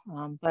helpful.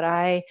 But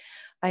I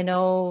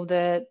know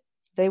that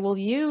they will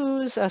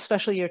use,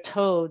 especially your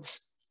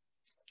toads,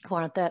 who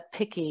aren't that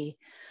picky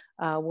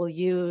will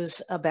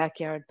use a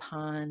backyard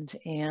pond.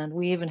 And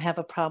we even have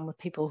a problem with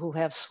people who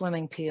have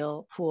swimming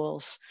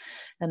pools,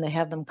 and they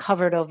have them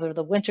covered over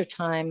the winter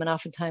time. And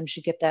oftentimes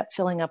you get that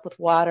filling up with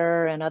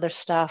water and other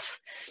stuff.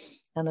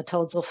 And the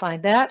toads will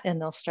find that and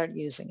they'll start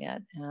using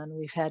it. And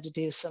we've had to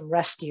do some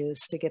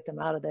rescues to get them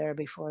out of there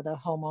before the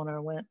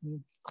homeowner went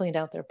and cleaned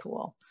out their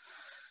pool.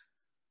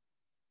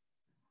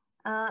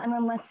 And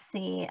then let's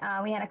see,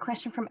 we had a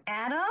question from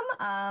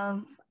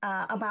Adam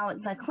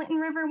about the Clinton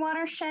River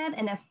watershed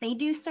and if they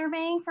do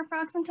surveying for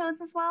frogs and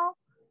toads as well.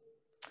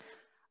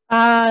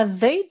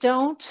 They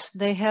don't.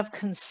 They have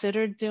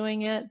considered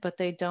doing it, but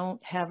they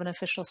don't have an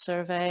official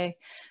survey.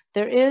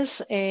 There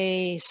is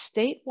a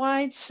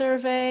statewide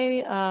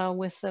survey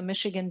with the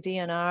Michigan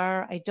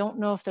DNR. I don't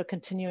know if they're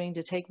continuing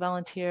to take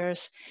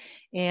volunteers.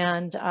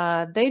 And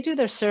they do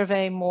their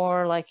survey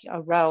more like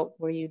a route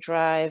where you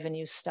drive and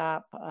you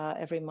stop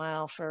every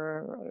mile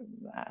for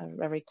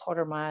every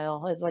quarter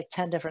mile, like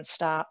 10 different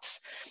stops.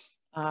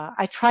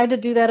 I tried to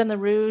do that in the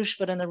Rouge,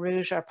 but in the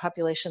Rouge, our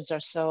populations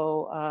are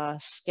so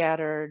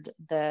scattered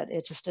that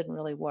it just didn't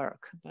really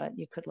work, but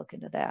you could look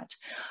into that.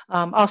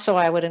 Also,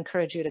 I would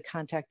encourage you to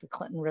contact the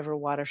Clinton River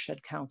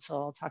Watershed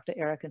Council, talk to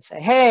Eric and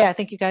say, hey, I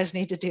think you guys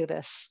need to do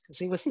this, because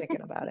he was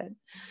thinking about it.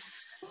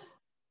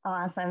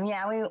 Awesome.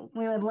 Yeah,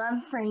 we would love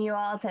for you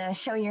all to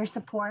show your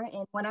support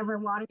in whatever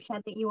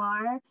watershed that you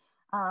are.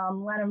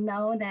 Let them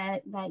know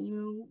that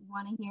you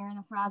want to hear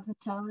the frogs and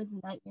toads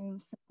and that you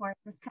support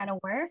this kind of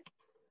work.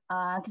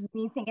 Because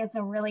we think it's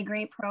a really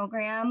great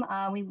program.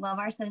 We love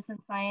our citizen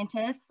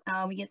scientists.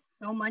 We get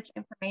so much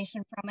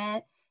information from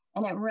it,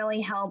 and it really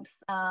helps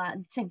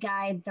to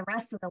guide the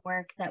rest of the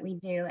work that we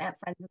do at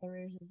Friends of the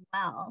Rouge as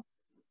well.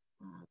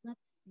 Let's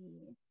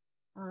see.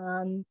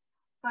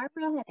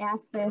 Barbara had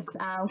asked this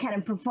kind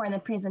of before the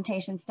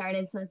presentation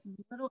started, so this is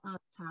a little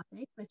off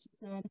topic, but she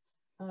said,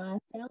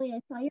 Sally, I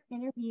saw your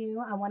interview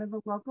on one of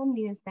the local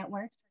news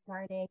networks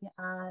regarding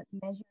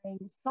measuring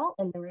salt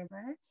in the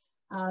river.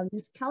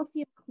 Does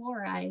calcium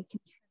chloride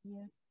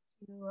contribute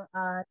to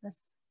the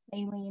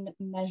saline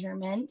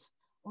measurement,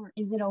 or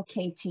is it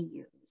okay to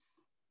use?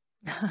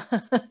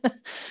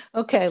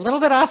 Okay, a little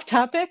bit off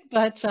topic,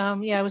 but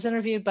yeah, I was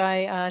interviewed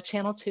by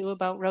Channel 2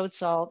 about road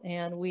salt,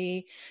 and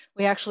we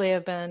actually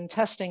have been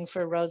testing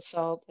for road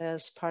salt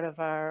as part of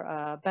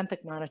our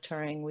benthic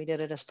monitoring. We did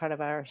it as part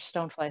of our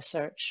stonefly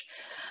search.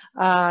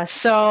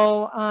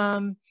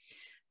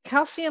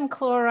 Calcium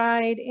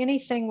chloride,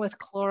 anything with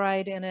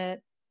chloride in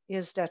it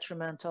is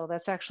detrimental.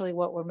 That's actually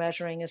what we're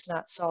measuring, is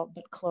not salt,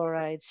 but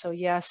chloride. So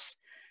yes,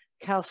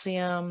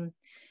 calcium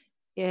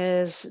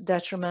is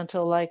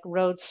detrimental like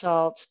road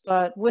salt,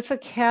 but with a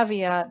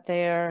caveat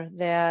there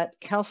that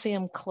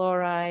calcium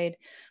chloride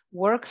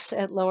works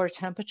at lower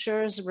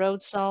temperatures.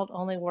 Road salt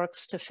only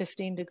works to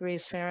 15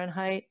 degrees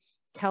Fahrenheit.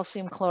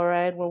 Calcium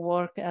chloride will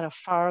work at a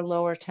far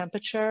lower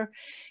temperature.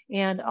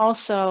 And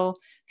also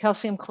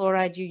calcium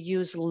chloride, you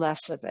use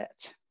less of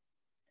it.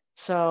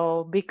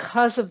 So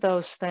because of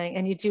those things,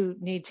 and you do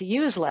need to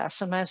use less,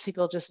 sometimes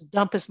people just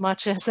dump as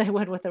much as they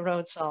would with the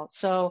road salt.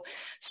 So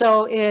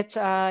it,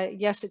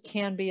 yes, it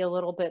can be a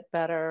little bit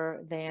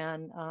better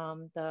than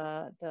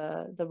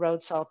the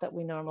road salt that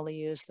we normally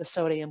use, the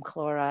sodium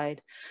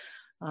chloride.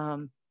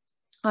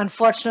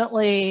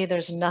 Unfortunately,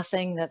 there's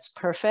nothing that's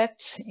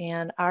perfect,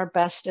 and our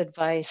best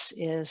advice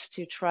is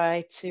to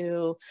try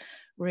to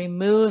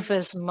remove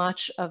as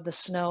much of the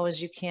snow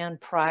as you can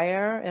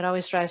prior. It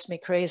always drives me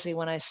crazy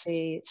when I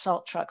see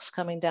salt trucks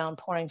coming down,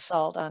 pouring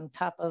salt on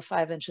top of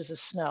 5 inches of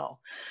snow.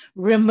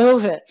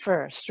 Remove it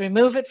first,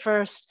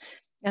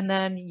 and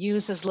then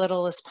use as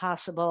little as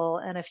possible.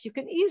 And if you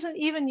can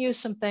even use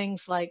some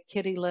things like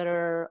kitty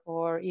litter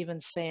or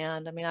even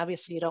sand. I mean,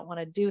 obviously you don't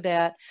want to do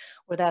that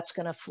where that's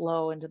going to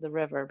flow into the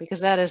river, because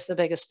that is the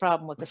biggest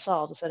problem with the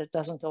salt, is that it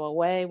doesn't go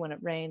away. When it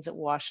rains, it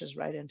washes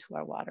right into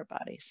our water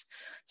bodies.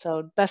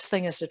 So best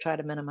thing is to try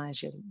to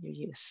minimize your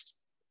use.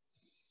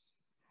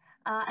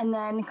 And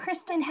then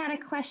Kristen had a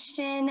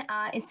question.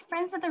 Is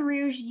Friends of the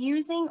Rouge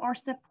using or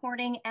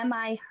supporting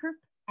MI Herp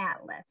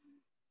Atlas?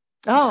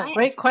 Oh,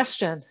 great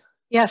question.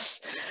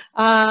 Yes,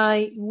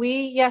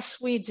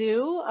 we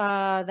do.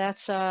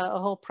 That's a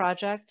whole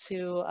project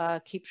to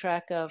keep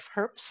track of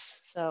herps.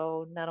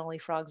 So not only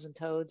frogs and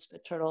toads,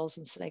 but turtles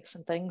and snakes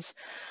and things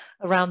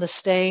around the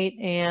state.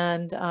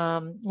 And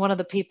one of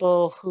the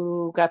people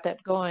who got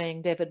that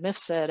going, David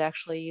Mifsud,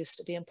 actually used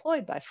to be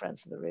employed by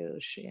Friends of the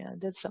Rouge and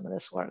did some of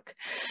this work.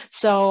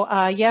 So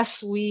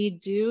yes, we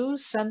do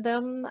send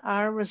them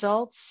our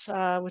results,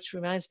 which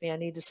reminds me, I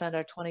need to send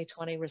our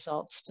 2020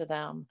 results to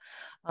them.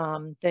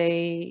 You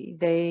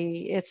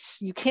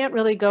can't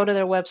really go to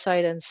their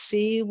website and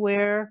see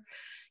where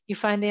you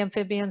find the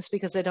amphibians,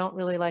 because they don't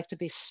really like to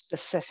be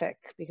specific,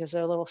 because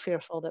they're a little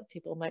fearful that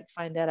people might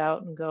find that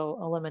out and go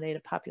eliminate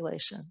a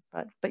population.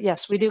 But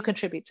yes, we do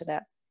contribute to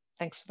that.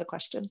 Thanks for the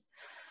question.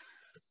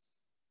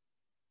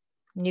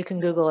 And you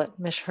can Google it,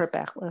 MI Herp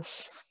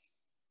Atlas.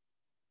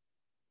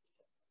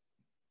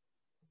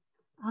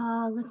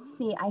 Let's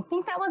see, I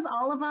think that was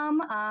all of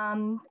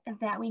them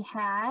that we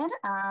had.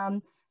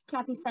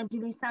 Kathy said, do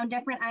they sound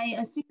different? I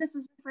assume this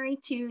is referring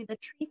to the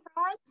tree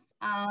frogs.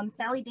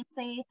 Sally did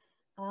say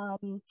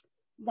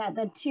that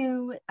the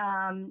two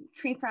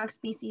tree frog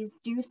species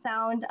do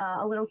sound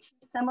a little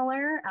too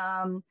similar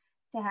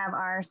to have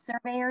our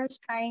surveyors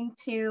trying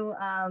to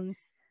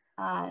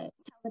tell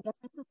the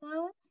difference of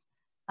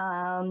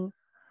those.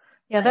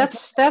 Yeah,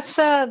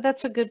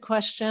 that's a good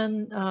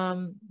question.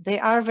 They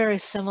are very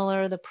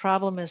similar. The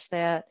problem is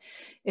that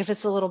if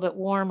it's a little bit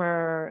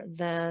warmer,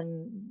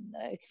 then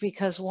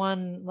because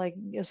one like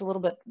is a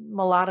little bit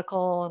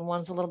melodical and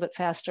one's a little bit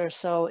faster,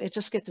 so it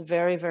just gets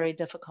very, very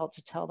difficult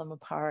to tell them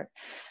apart.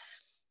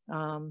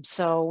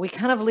 So we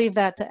kind of leave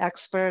that to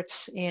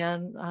experts.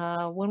 And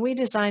when we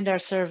designed our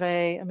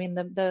survey, I mean,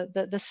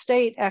 the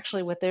state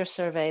actually with their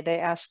survey, they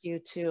ask you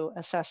to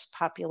assess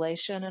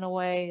population in a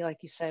way, like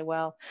you say,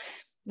 well,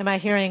 am I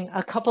hearing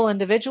a couple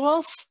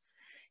individuals?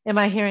 Am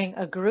I hearing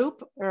a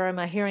group, or am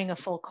I hearing a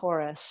full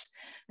chorus?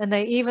 And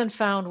they even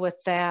found with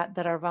that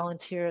the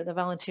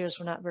volunteers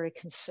were not very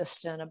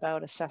consistent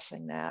about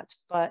assessing that.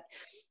 But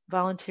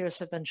volunteers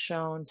have been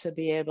shown to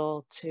be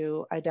able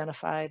to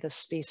identify the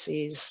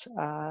species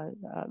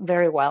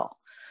very well,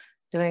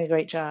 doing a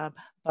great job.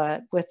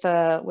 But with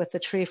the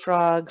tree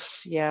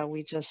frogs, yeah,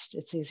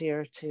 it's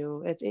easier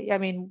to. I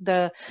mean,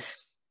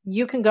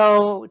 you can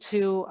go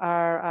to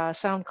our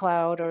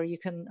SoundCloud, or you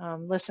can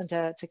listen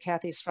to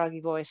Kathy's froggy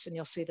voice, and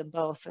you'll see them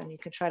both, and you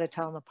can try to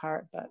tell them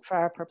apart. But for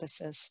our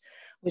purposes,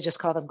 we just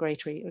call them gray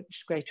tree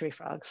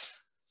frogs.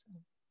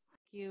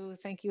 So,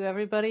 thank you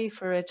everybody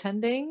for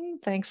attending.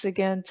 Thanks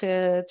again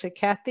to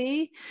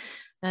Kathy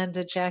and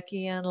to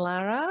Jackie and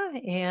Lara.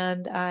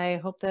 And I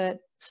hope that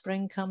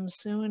spring comes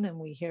soon and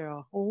we hear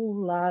a whole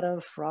lot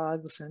of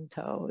frogs and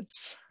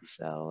toads.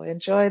 So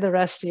enjoy the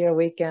rest of your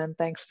weekend.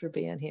 Thanks for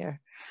being here.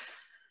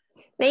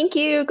 Thank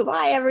you.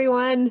 Goodbye,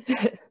 everyone.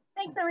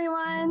 Thanks,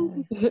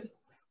 everyone.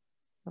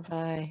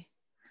 Bye-bye.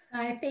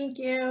 Bye, thank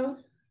you.